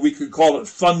whether we could call it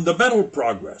fundamental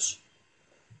progress.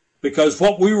 Because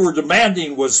what we were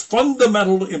demanding was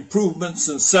fundamental improvements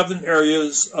in 7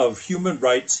 areas of human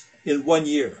rights in 1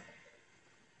 year,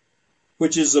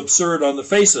 which is absurd on the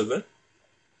face of it,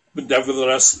 but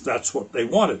nevertheless, that's what they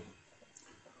wanted.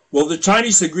 Well, the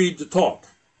Chinese agreed to talk.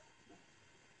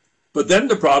 But then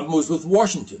the problem was with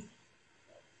Washington,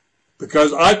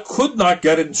 because I could not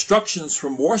get instructions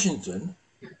from Washington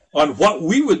on what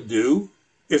we would do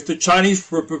if the Chinese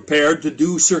were prepared to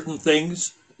do certain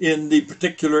things in the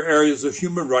particular areas of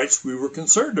human rights we were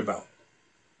concerned about.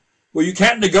 Well, you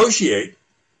can't negotiate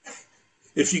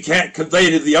if you can't convey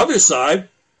to the other side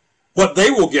what they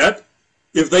will get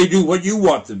if they do what you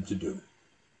want them to do.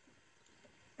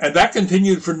 And that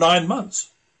continued for 9 months.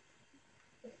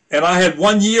 And I had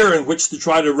 1 year in which to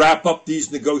try to wrap up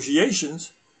these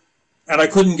negotiations, and I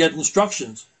couldn't get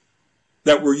instructions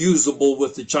that were usable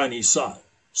with the Chinese side.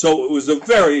 So it was a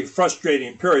very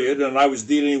frustrating period, and I was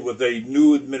dealing with a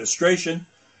new administration,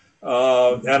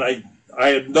 and I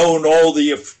had known all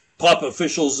the top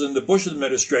officials in the Bush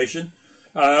administration.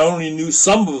 I only knew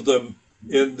some of them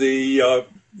in the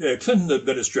Clinton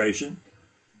administration,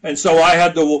 and so I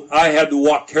had to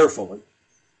walk carefully.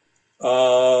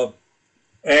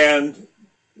 And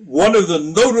one of the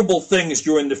notable things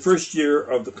during the first year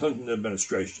of the Clinton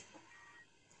administration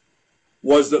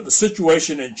was that the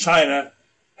situation in China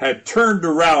had turned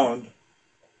around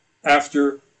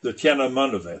after the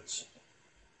Tiananmen events.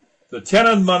 The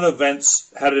Tiananmen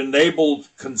events had enabled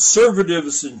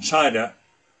conservatives in China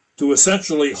to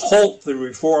essentially halt the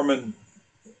reform and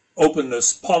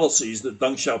openness policies that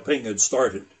Deng Xiaoping had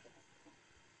started.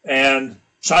 And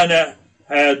China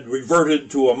had reverted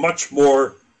to a much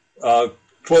more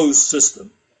closed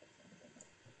system.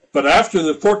 But after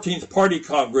the 14th Party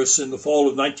Congress in the fall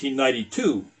of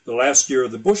 1992, the last year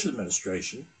of the Bush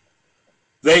administration,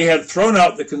 they had thrown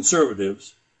out the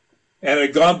conservatives and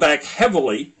had gone back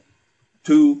heavily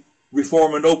to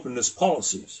reform and openness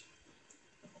policies.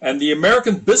 And the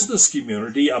American business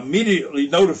community immediately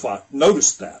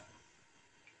noticed that.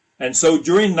 And so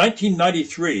during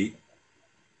 1993,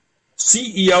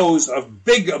 CEOs of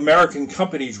big American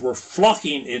companies were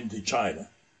flocking into China.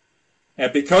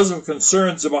 And because of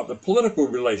concerns about the political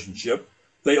relationship,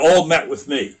 they all met with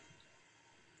me.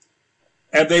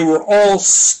 And they were all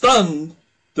stunned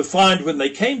to find when they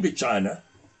came to China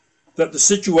that the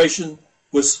situation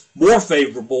was more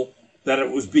favorable than it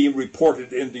was being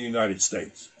reported in the United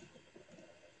States.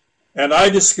 And I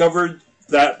discovered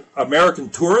that American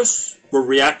tourists were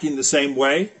reacting the same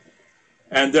way,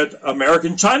 and that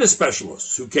American China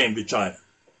specialists who came to China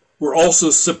were also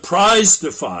surprised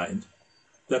to find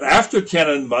that after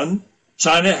Tiananmen,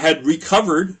 China had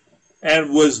recovered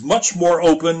and was much more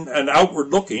open and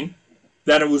outward-looking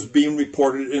than it was being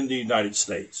reported in the United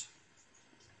States.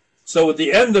 So at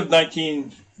the end of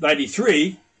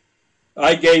 1993,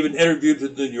 I gave an interview to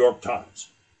the New York Times,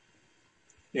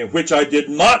 in which I did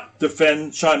not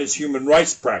defend China's human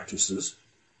rights practices,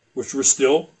 which were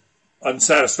still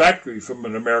unsatisfactory from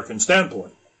an American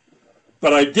standpoint.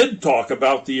 But I did talk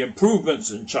about the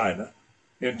improvements in China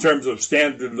in terms of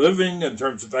standard of living, in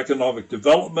terms of economic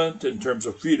development, in terms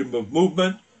of freedom of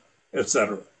movement,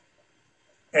 etc.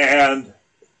 And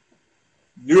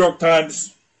New York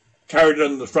Times carried it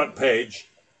on the front page,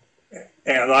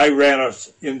 and I ran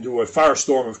us into a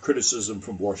firestorm of criticism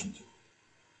from Washington.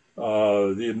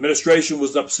 The administration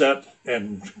was upset,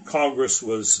 and Congress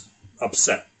was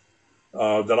upset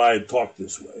that I had talked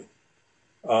this way.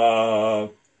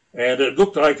 And it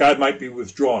looked like I might be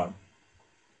withdrawn.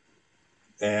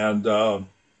 And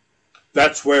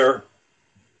that's where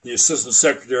the Assistant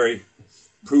Secretary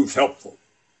proved helpful.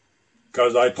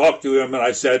 Because I talked to him and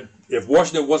I said, if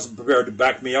Washington wasn't prepared to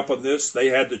back me up on this, they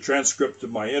had the transcript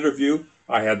of my interview.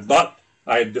 I had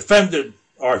defended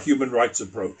our human rights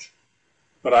approach.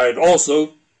 But I had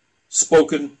also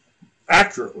spoken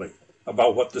accurately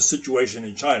about what the situation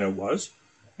in China was.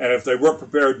 And if they weren't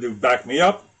prepared to back me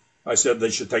up, I said they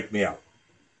should take me out.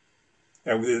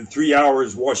 And within 3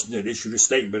 hours, Washington issued a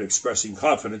statement expressing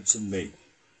confidence in me.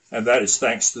 And that is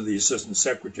thanks to the Assistant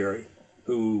Secretary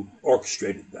who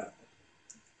orchestrated that.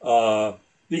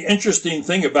 The interesting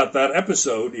thing about that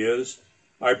episode is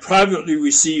I privately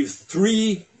received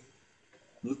 3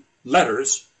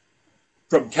 letters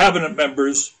from cabinet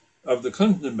members of the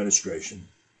Clinton administration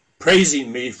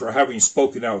praising me for having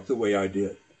spoken out the way I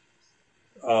did.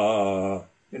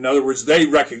 In other words, they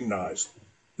recognized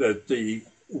that the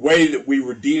way that we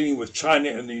were dealing with China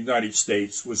and the United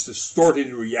States was distorting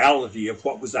the reality of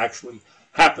what was actually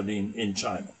happening in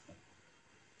China.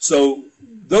 So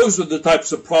those are the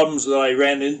types of problems that I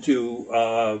ran into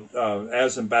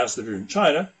as ambassador in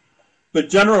China. But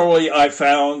generally, I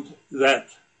found that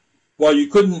while you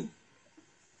couldn't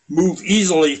move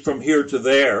easily from here to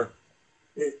there,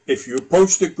 if you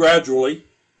approached it gradually,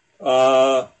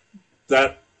 that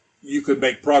you could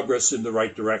make progress in the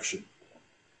right direction.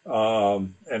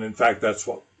 And in fact, that's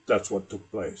what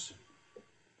took place.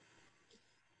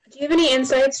 Do you have any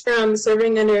insights from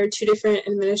serving under 2 different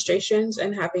administrations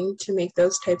and having to make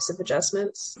those types of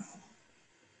adjustments?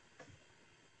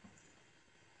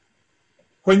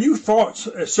 When you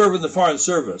serve in the Foreign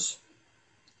Service,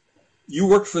 you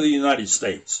work for the United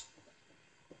States.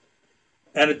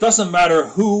 And it doesn't matter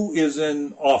who is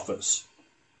in office.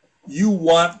 You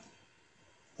want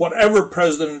whatever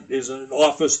president is in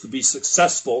office to be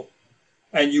successful,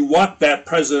 and you want that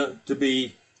president to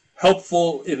be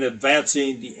helpful in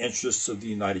advancing the interests of the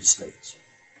United States.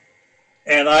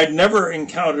 And I'd never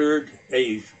encountered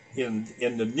in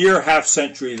the near half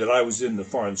century that I was in the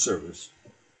Foreign Service,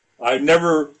 I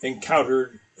never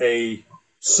encountered a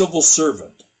civil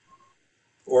servant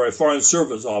or a Foreign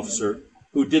Service officer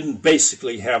who didn't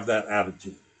basically have that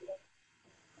attitude.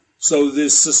 So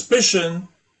this suspicion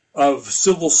of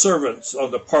civil servants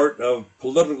on the part of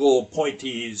political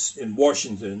appointees in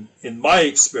Washington, in my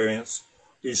experience,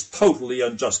 is totally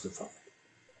unjustified.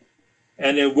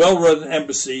 And in well-run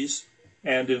embassies,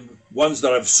 and in ones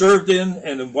that I've served in,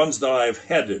 and in ones that I've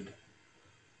headed,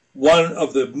 one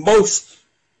of the most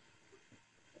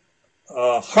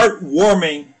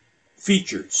heartwarming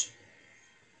features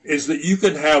is that you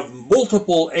can have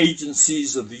multiple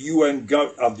agencies of the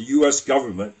U.S.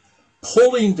 government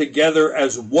pulling together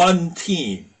as one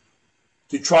team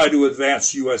to try to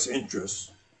advance U.S.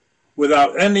 interests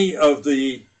without any of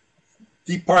the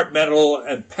departmental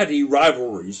and petty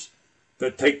rivalries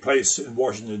that take place in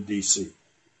Washington, D.C.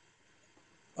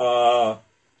 And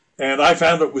I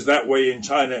found it was that way in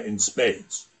China in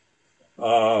spades.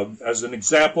 As an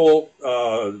example,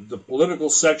 the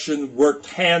political section worked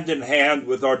hand in hand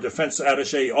with our defense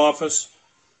attaché office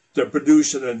to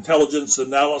produce an intelligence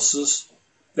analysis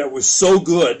that was so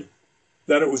good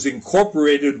that it was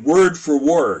incorporated word for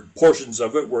word. Portions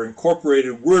of it were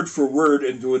incorporated word for word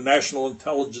into a national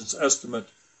intelligence estimate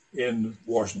in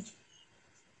Washington.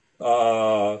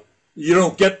 You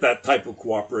don't get that type of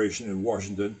cooperation in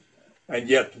Washington, and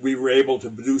yet we were able to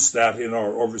produce that in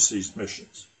our overseas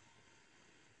missions.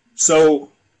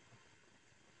 So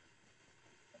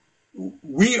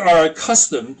we are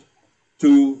accustomed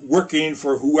to working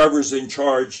for whoever's in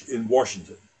charge in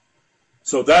Washington.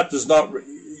 So that does not,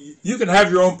 you can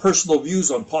have your own personal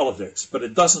views on politics, but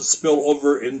it doesn't spill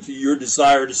over into your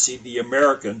desire to see the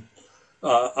America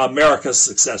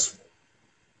successful.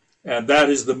 And that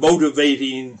is the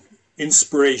motivating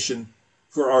inspiration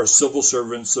for our civil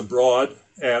servants abroad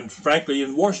and, frankly,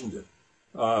 in Washington.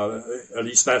 At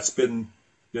least that's been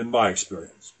my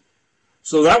experience.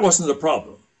 So that wasn't a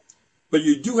problem. But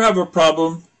you do have a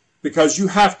problem because you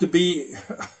have to be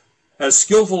as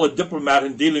skillful a diplomat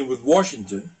in dealing with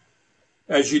Washington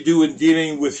as you do in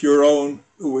dealing with your own,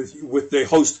 with the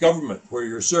host government where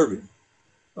you're serving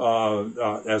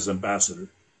as ambassador.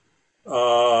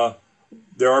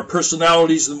 There are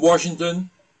personalities in Washington.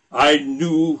 I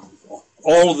knew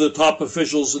all of the top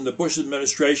officials in the Bush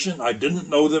administration. I didn't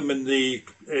know them in the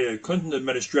Clinton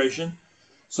administration.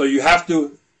 So you have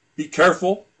to be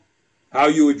careful how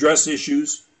you address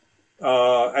issues,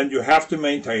 and you have to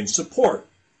maintain support,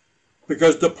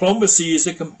 because diplomacy is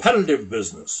a competitive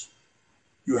business.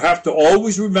 You have to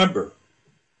always remember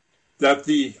that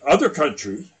the other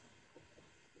country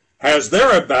has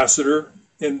their ambassador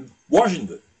in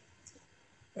Washington.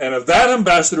 And if that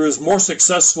ambassador is more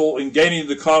successful in gaining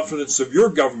the confidence of your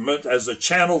government as a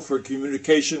channel for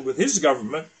communication with his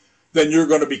government, then you're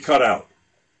going to be cut out.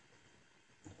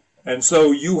 And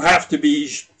so you have to be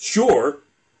sure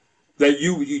that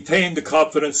you retain the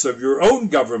confidence of your own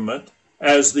government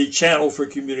as the channel for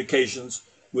communications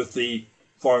with the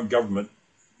foreign government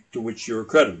to which you're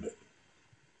accredited.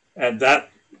 And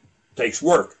that takes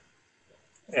work.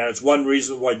 And it's one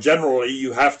reason why generally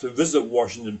you have to visit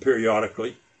Washington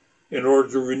periodically in order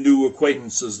to renew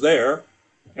acquaintances there.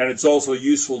 And it's also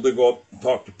useful to go up and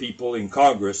talk to people in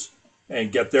Congress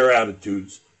and get their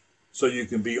attitudes, so you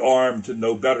can be armed to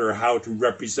know better how to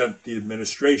represent the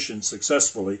administration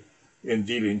successfully in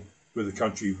dealing with the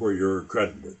country where you're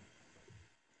accredited.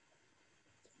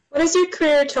 What has your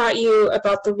career taught you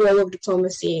about the role of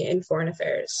diplomacy in foreign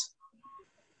affairs?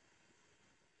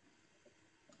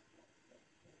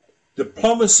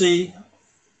 Diplomacy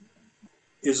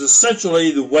is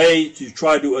essentially the way to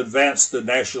try to advance the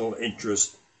national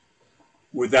interest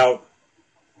without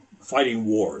fighting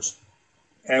wars.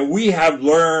 And we have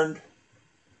learned,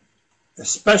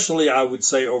 especially I would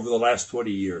say over the last 20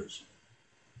 years,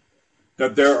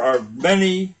 that there are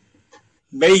many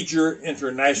major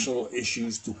international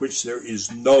issues to which there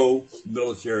is no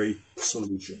military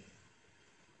solution.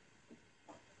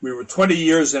 We were 20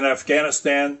 years in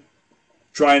Afghanistan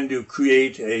trying to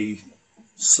create a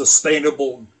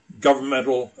sustainable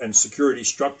governmental and security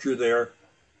structure there,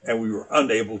 and we were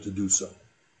unable to do so.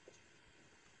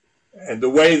 And the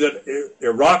way that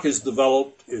Iraq is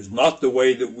developed is not the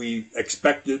way that we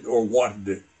expected or wanted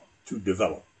it to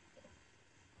develop.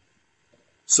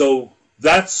 So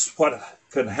that's what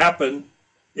can happen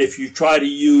if you try to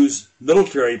use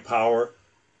military power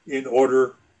in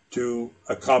order to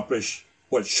accomplish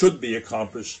what should be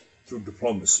accomplished through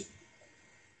diplomacy.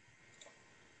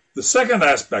 The second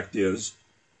aspect is,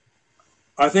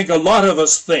 I think a lot of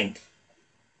us think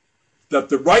that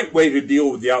the right way to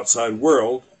deal with the outside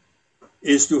world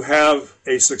is to have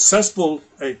a skillful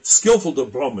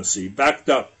diplomacy backed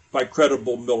up by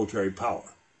credible military power.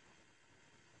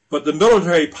 But the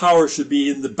military power should be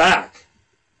in the back,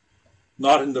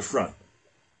 not in the front.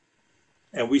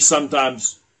 And we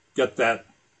sometimes get that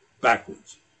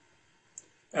backwards.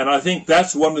 And I think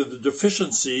that's one of the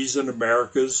deficiencies in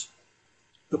America's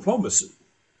diplomacy.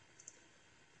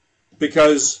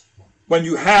 Because when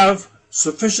you have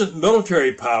sufficient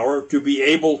military power to be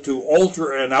able to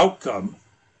alter an outcome,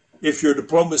 if your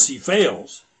diplomacy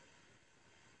fails,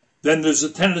 then there's a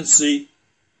tendency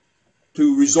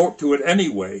to resort to it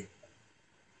anyway.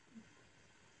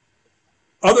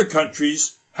 Other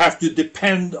countries have to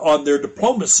depend on their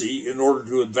diplomacy in order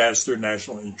to advance their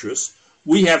national interests.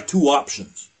 We have two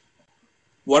options.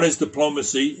 One is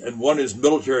diplomacy and one is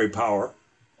military power.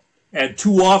 And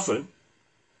too often,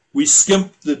 we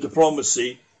skimp the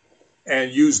diplomacy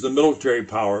and use the military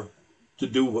power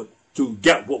to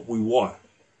get what we want.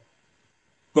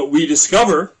 But we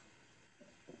discover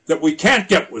that we can't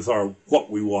get with what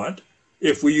we want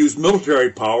if we use military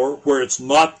power where it's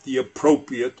not the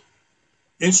appropriate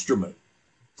instrument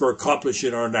for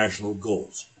accomplishing our national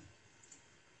goals.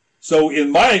 So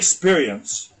in my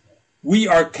experience, we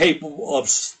are capable of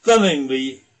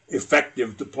stunningly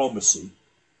effective diplomacy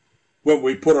when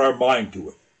we put our mind to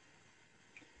it.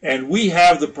 And we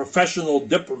have the professional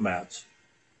diplomats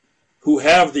who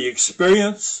have the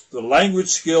experience, the language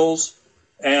skills,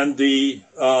 and the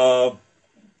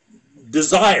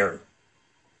desire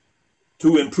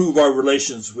to improve our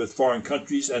relations with foreign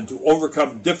countries and to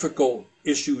overcome difficult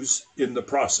issues in the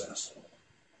process.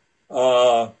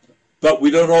 But we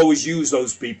don't always use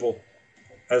those people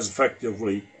as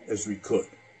effectively as we could.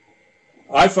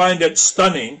 I find it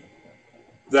stunning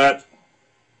that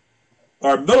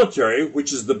our military,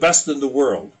 which is the best in the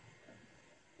world,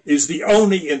 is the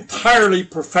only entirely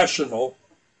professional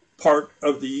part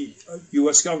of the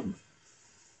U.S. government.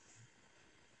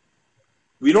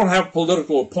 We don't have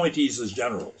political appointees as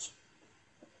generals.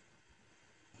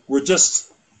 We're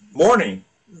just mourning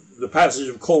the passage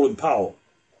of Colin Powell,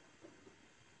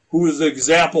 who is an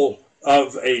example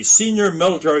of a senior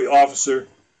military officer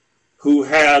who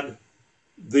had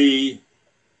the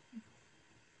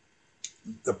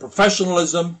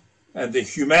professionalism and the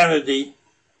humanity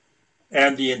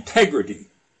and the integrity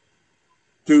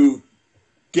to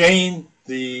gain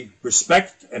the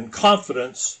respect and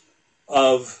confidence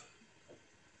of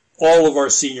all of our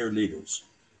senior leaders,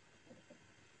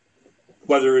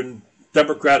 whether in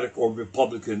Democratic or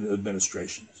Republican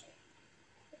administrations.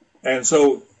 And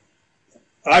so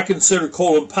I consider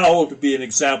Colin Powell to be an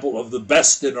example of the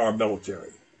best in our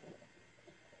military.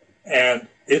 And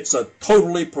it's a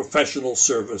totally professional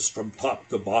service from top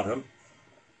to bottom.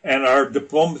 And our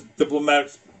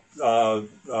diplomatic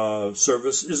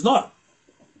service is not,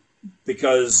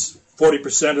 because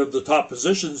 40% of the top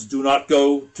positions do not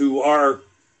go to our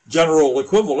general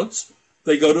equivalents.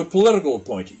 They go to political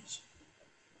appointees.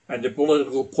 And the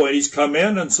political appointees come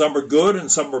in, and some are good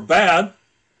and some are bad.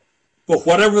 But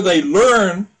whatever they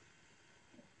learn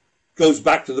goes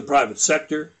back to the private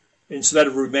sector instead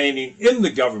of remaining in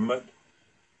the government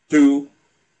to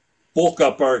bulk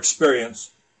up our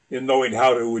experience in knowing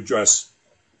how to address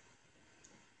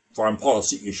foreign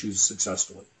policy issues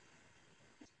successfully.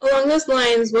 Along those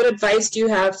lines, what advice do you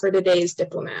have for today's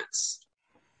diplomats?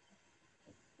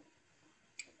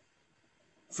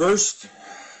 First,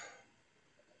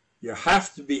 you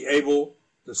have to be able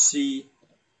to see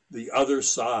the other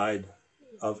side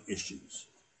of issues.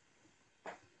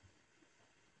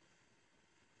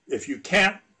 If you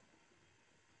can't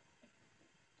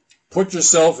put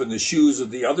yourself in the shoes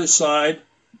of the other side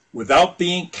without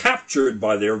being captured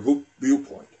by their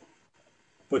viewpoint,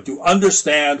 but to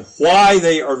understand why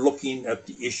they are looking at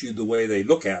the issue the way they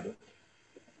look at it,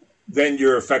 then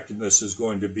your effectiveness is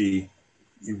going to be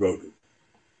eroded.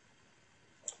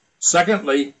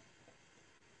 Secondly,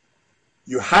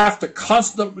 you have to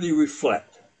constantly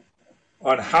reflect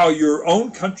on how your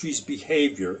own country's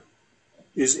behavior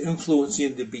is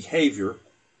influencing the behavior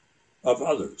of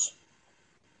others.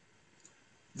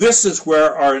 This is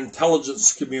where our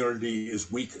intelligence community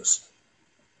is weakest.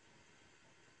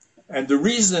 And the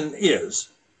reason is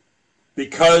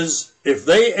because if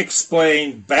they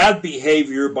explain bad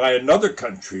behavior by another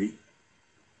country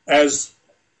as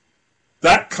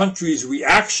that country's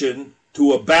reaction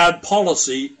to a bad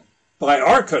policy by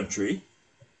our country,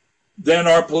 then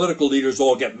our political leaders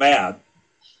all get mad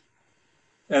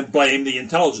and blame the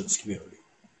intelligence community.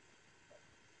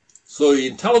 So the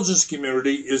intelligence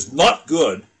community is not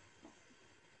good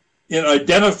in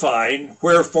identifying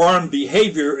where foreign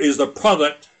behavior is a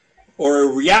product or a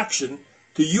reaction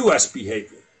to U.S.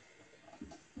 behavior.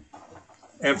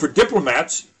 And for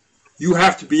diplomats, you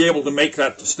have to be able to make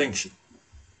that distinction.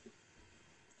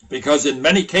 Because in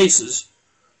many cases,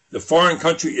 the foreign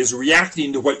country is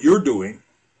reacting to what you're doing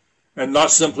and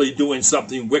not simply doing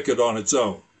something wicked on its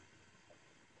own.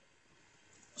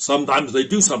 Sometimes they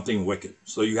do something wicked,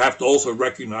 so you have to also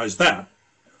recognize that.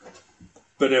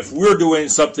 But if we're doing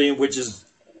something which is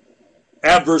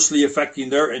adversely affecting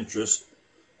their interest,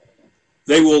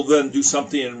 they will then do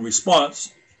something in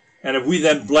response. And if we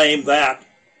then blame that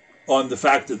on the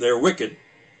fact that they're wicked,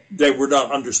 then we're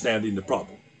not understanding the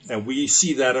problem. And we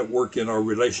see that at work in our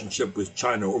relationship with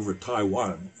China over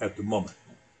Taiwan at the moment,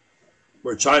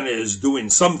 where China is doing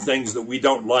some things that we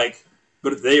don't like,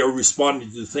 but they are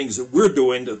responding to things that we're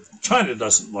doing that China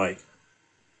doesn't like.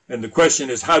 And the question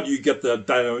is, how do you get that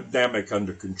dynamic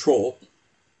under control?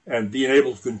 And being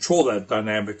able to control that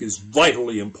dynamic is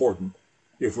vitally important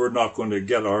if we're not going to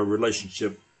get our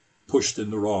relationship pushed in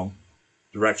the wrong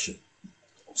direction.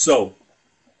 So,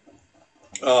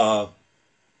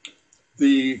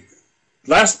 the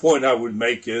last point I would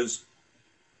make is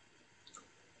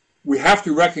we have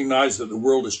to recognize that the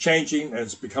world is changing and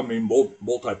it's becoming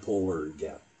multipolar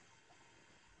again.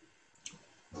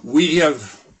 We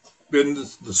have been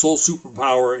the sole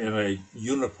superpower in a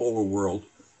unipolar world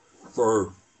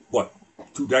for,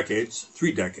 2 decades,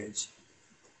 3 decades.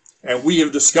 And we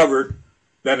have discovered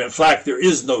that, in fact, there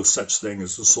is no such thing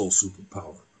as the sole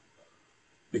superpower.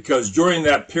 Because during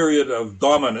that period of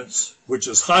dominance, which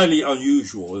is highly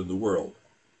unusual in the world,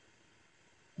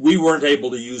 we weren't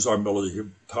able to use our military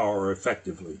power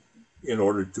effectively in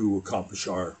order to accomplish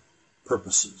our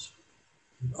purposes.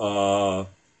 And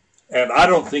I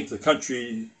don't think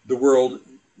the world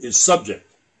is subject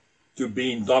to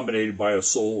being dominated by a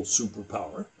sole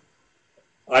superpower.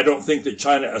 I don't think that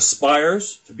China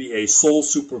aspires to be a sole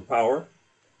superpower.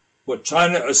 What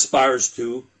China aspires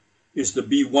to is to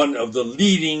be one of the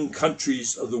leading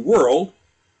countries of the world,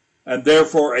 and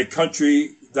therefore a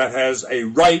country that has a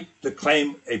right to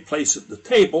claim a place at the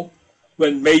table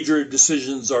when major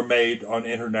decisions are made on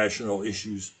international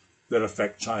issues that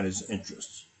affect China's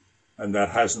interests. And that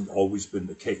hasn't always been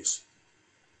the case.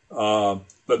 But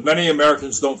many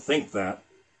Americans don't think that.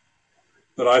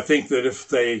 But I think that if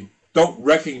they don't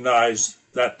recognize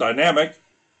that dynamic,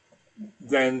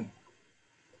 then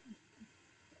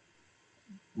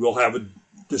we'll have a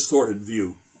distorted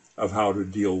view of how to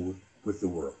deal with the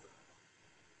world.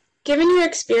 Given your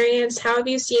experience, how have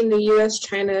you seen the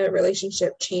U.S.-China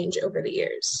relationship change over the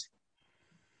years?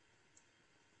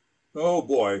 Oh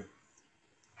boy.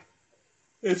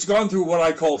 It's gone through what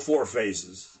I call 4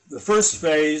 phases. The first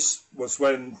phase was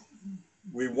when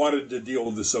we wanted to deal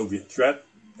with the Soviet threat,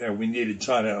 and we needed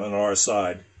China on our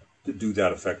side to do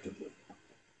that effectively.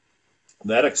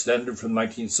 That extended from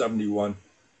 1971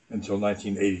 until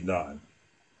 1989.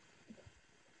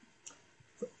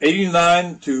 From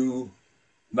 89 to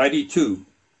 92,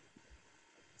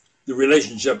 the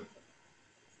relationship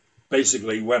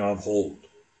basically went on hold.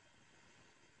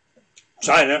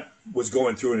 China was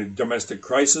going through a domestic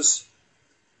crisis.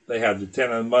 They had the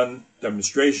Tiananmen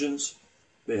demonstrations,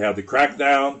 they had the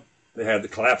crackdown, they had the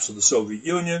collapse of the Soviet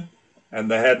Union, and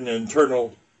they had an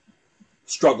internal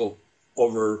struggle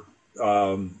over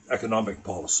economic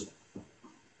policy.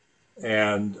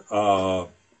 And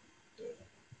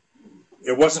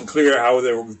it wasn't clear how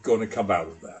they were going to come out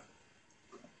of that.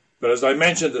 But as I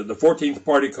mentioned, at the 14th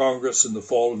Party Congress in the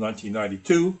fall of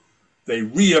 1992, they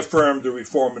reaffirmed the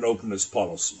reform and openness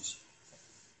policies.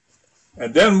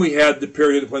 And then we had the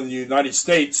period when the United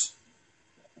States,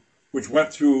 which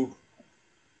went through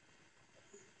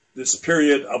this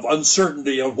period of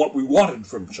uncertainty of what we wanted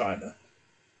from China.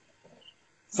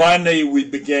 Finally, we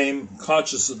became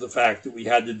conscious of the fact that we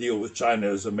had to deal with China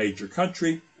as a major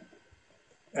country,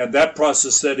 and that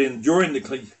process set in during the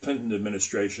Clinton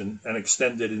administration and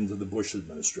extended into the Bush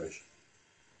administration.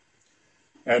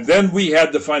 And then we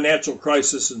had the financial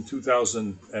crisis in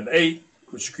 2008,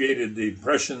 which created the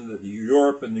impression that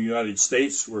Europe and the United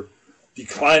States were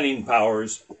declining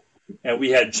powers, and we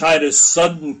had China's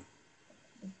sudden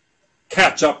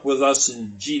catch up with us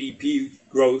in GDP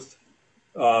growth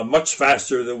much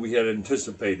faster than we had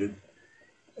anticipated.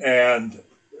 And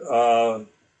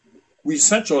we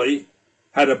essentially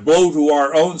had a blow to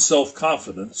our own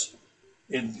self-confidence.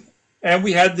 And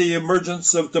we had the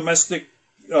emergence of domestic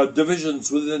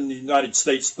divisions within the United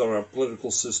States that our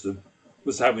political system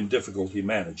was having difficulty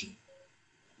managing.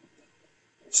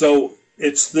 So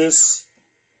it's this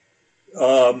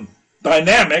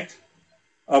dynamic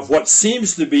of what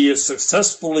seems to be a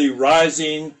successfully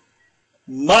rising,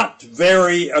 not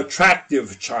very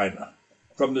attractive China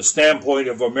from the standpoint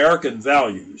of American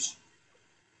values,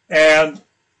 and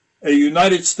a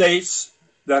United States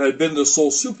that had been the sole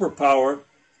superpower,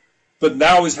 but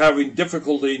now is having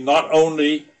difficulty not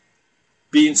only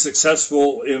being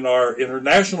successful in our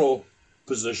international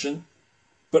position,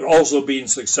 but also being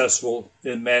successful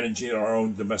in managing our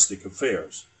own domestic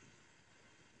affairs.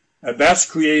 And that's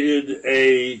created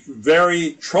a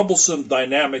very troublesome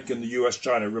dynamic in the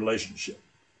U.S.-China relationship,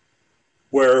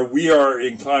 where we are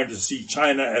inclined to see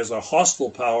China as a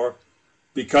hostile power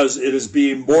because it is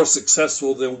being more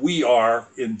successful than we are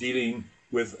in dealing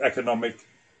with economic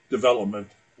development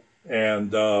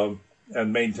and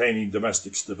maintaining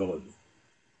domestic stability.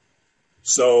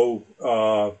 So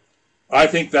I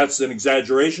think that's an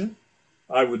exaggeration.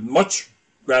 I would much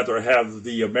rather have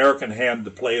the American hand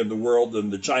to play in the world than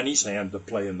the Chinese hand to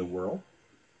play in the world.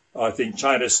 I think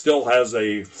China still has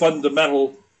a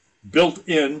fundamental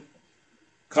built-in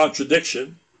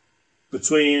contradiction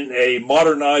between a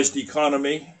modernized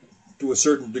economy to a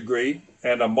certain degree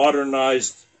and a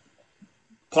modernized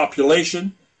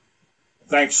population,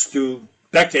 thanks to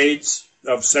decades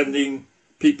of sending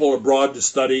people abroad to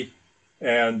study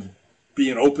and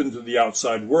being open to the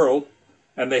outside world,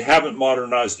 and they haven't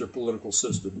modernized their political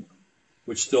system,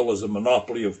 which still is a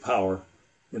monopoly of power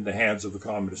in the hands of the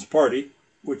Communist Party,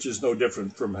 which is no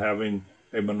different from having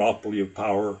a monopoly of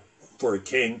power for a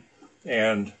king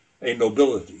and a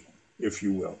nobility, if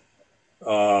you will.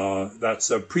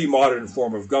 That's a pre-modern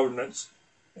form of governance,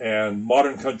 and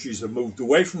modern countries have moved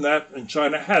away from that, and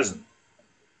China hasn't.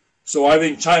 So I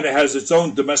think China has its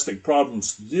own domestic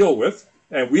problems to deal with,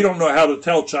 and we don't know how to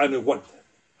tell China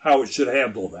how it should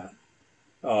handle that.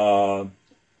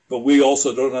 But we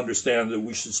also don't understand that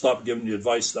we should stop giving the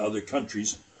advice to other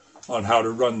countries on how to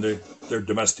run their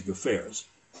domestic affairs.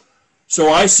 So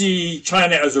I see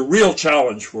China as a real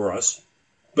challenge for us,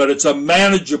 but it's a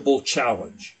manageable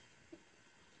challenge.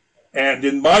 And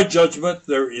in my judgment,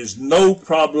 there is no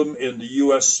problem in the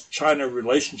U.S.-China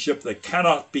relationship that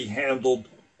cannot be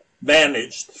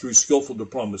managed through skillful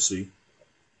diplomacy.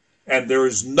 And there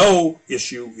is no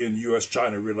issue in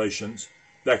U.S.-China relations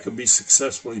that can be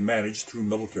successfully managed through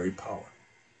military power.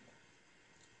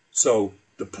 So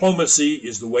diplomacy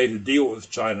is the way to deal with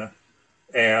China,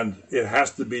 and it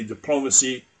has to be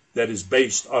diplomacy that is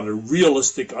based on a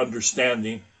realistic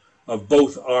understanding of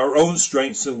both our own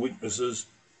strengths and weaknesses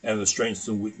and the strengths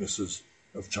and weaknesses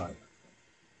of China.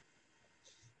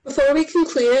 Before we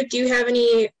conclude, do you have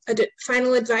any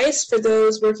final advice for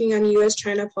those working on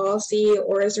U.S.-China policy,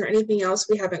 or is there anything else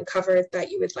we haven't covered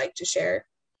that you would like to share?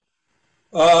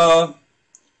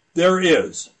 There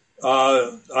is.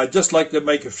 I'd just like to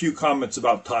make a few comments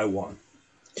about Taiwan.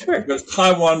 Sure. Because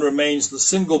Taiwan remains the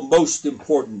single most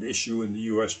important issue in the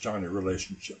U.S.-China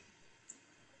relationship.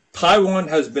 Taiwan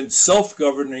has been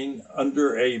self-governing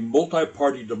under a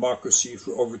multi-party democracy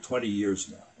for over 20 years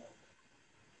now.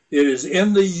 It is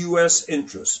in the U.S.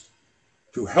 interest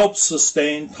to help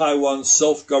sustain Taiwan's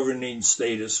self-governing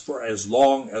status for as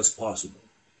long as possible.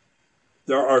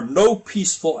 There are no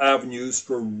peaceful avenues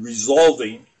for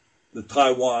resolving the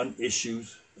Taiwan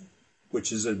issues,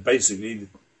 which is basically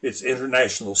its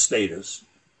international status,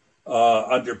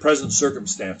 under present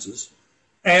circumstances,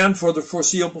 and for the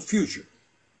foreseeable future.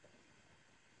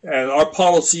 And our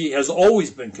policy has always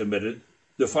been committed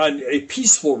to find a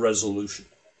peaceful resolution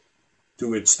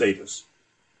to its status.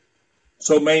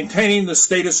 So maintaining the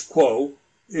status quo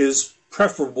is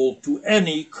preferable to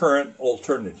any current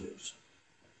alternatives.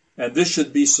 And this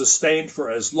should be sustained for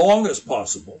as long as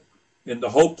possible in the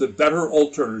hope that better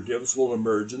alternatives will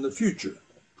emerge in the future.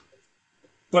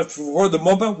 But for the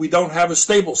moment, we don't have a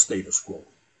stable status quo.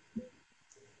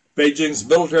 Beijing's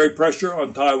military pressure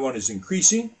on Taiwan is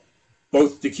increasing,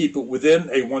 both to keep it within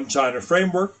a one-China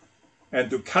framework and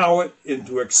to cow it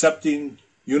into accepting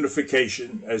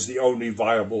unification as the only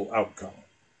viable outcome.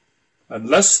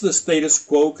 Unless the status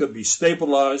quo can be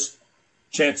stabilized,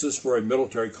 chances for a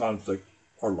military conflict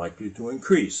are likely to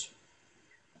increase.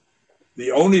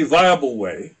 The only viable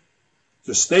way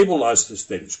to stabilize the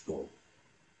status quo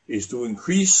is to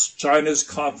increase China's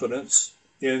confidence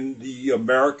in the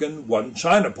American One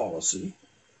China policy,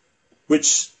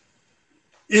 which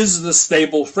is the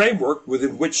stable framework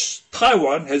within which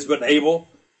Taiwan has been able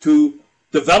to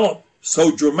develop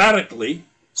so dramatically,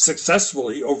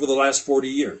 successfully over the last 40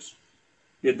 years.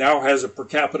 It now has a per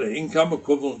capita income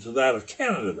equivalent to that of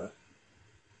Canada.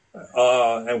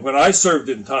 And when I served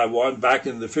in Taiwan back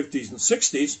in the 50s and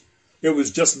 60s, it was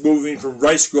just moving from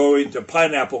rice growing to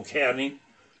pineapple canning,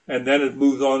 and then it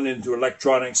moved on into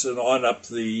electronics and on up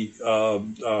the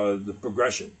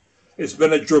progression. It's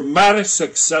been a dramatic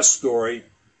success story,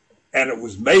 and it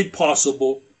was made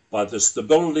possible by the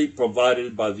stability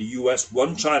provided by the U.S.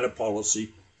 One China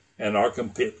policy and our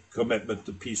commitment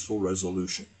to peaceful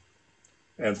resolution.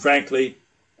 And frankly,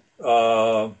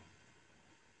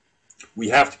 we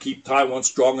have to keep Taiwan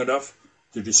strong enough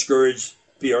to discourage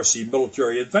PRC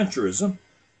military adventurism.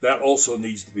 That also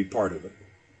needs to be part of it.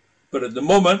 But at the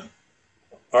moment,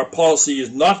 our policy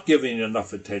is not giving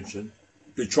enough attention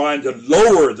to trying to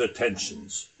lower the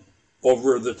tensions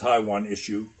over the Taiwan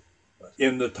issue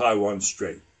in the Taiwan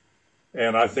Strait.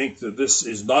 And I think that this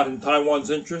is not in Taiwan's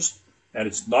interest, and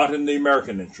it's not in the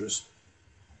American interest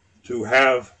to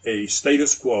have a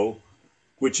status quo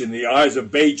which in the eyes of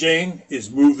Beijing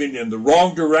is moving in the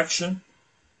wrong direction,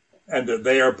 and that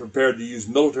they are prepared to use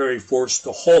military force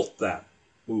to halt that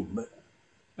movement.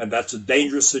 And that's a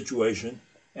dangerous situation,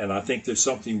 and I think there's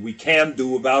something we can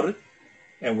do about it,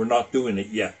 and we're not doing it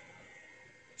yet.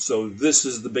 So this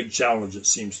is the big challenge, it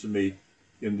seems to me,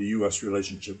 in the U.S.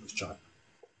 relationship with China.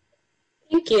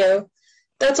 Thank you.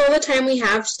 That's all the time we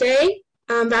have today.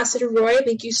 Ambassador Roy,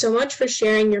 thank you so much for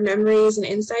sharing your memories and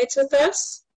insights with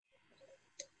us.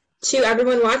 To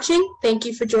everyone watching, thank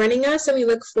you for joining us, and we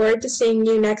look forward to seeing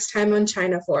you next time on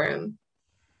China Forum.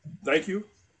 Thank you.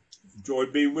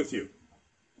 Enjoyed being with you.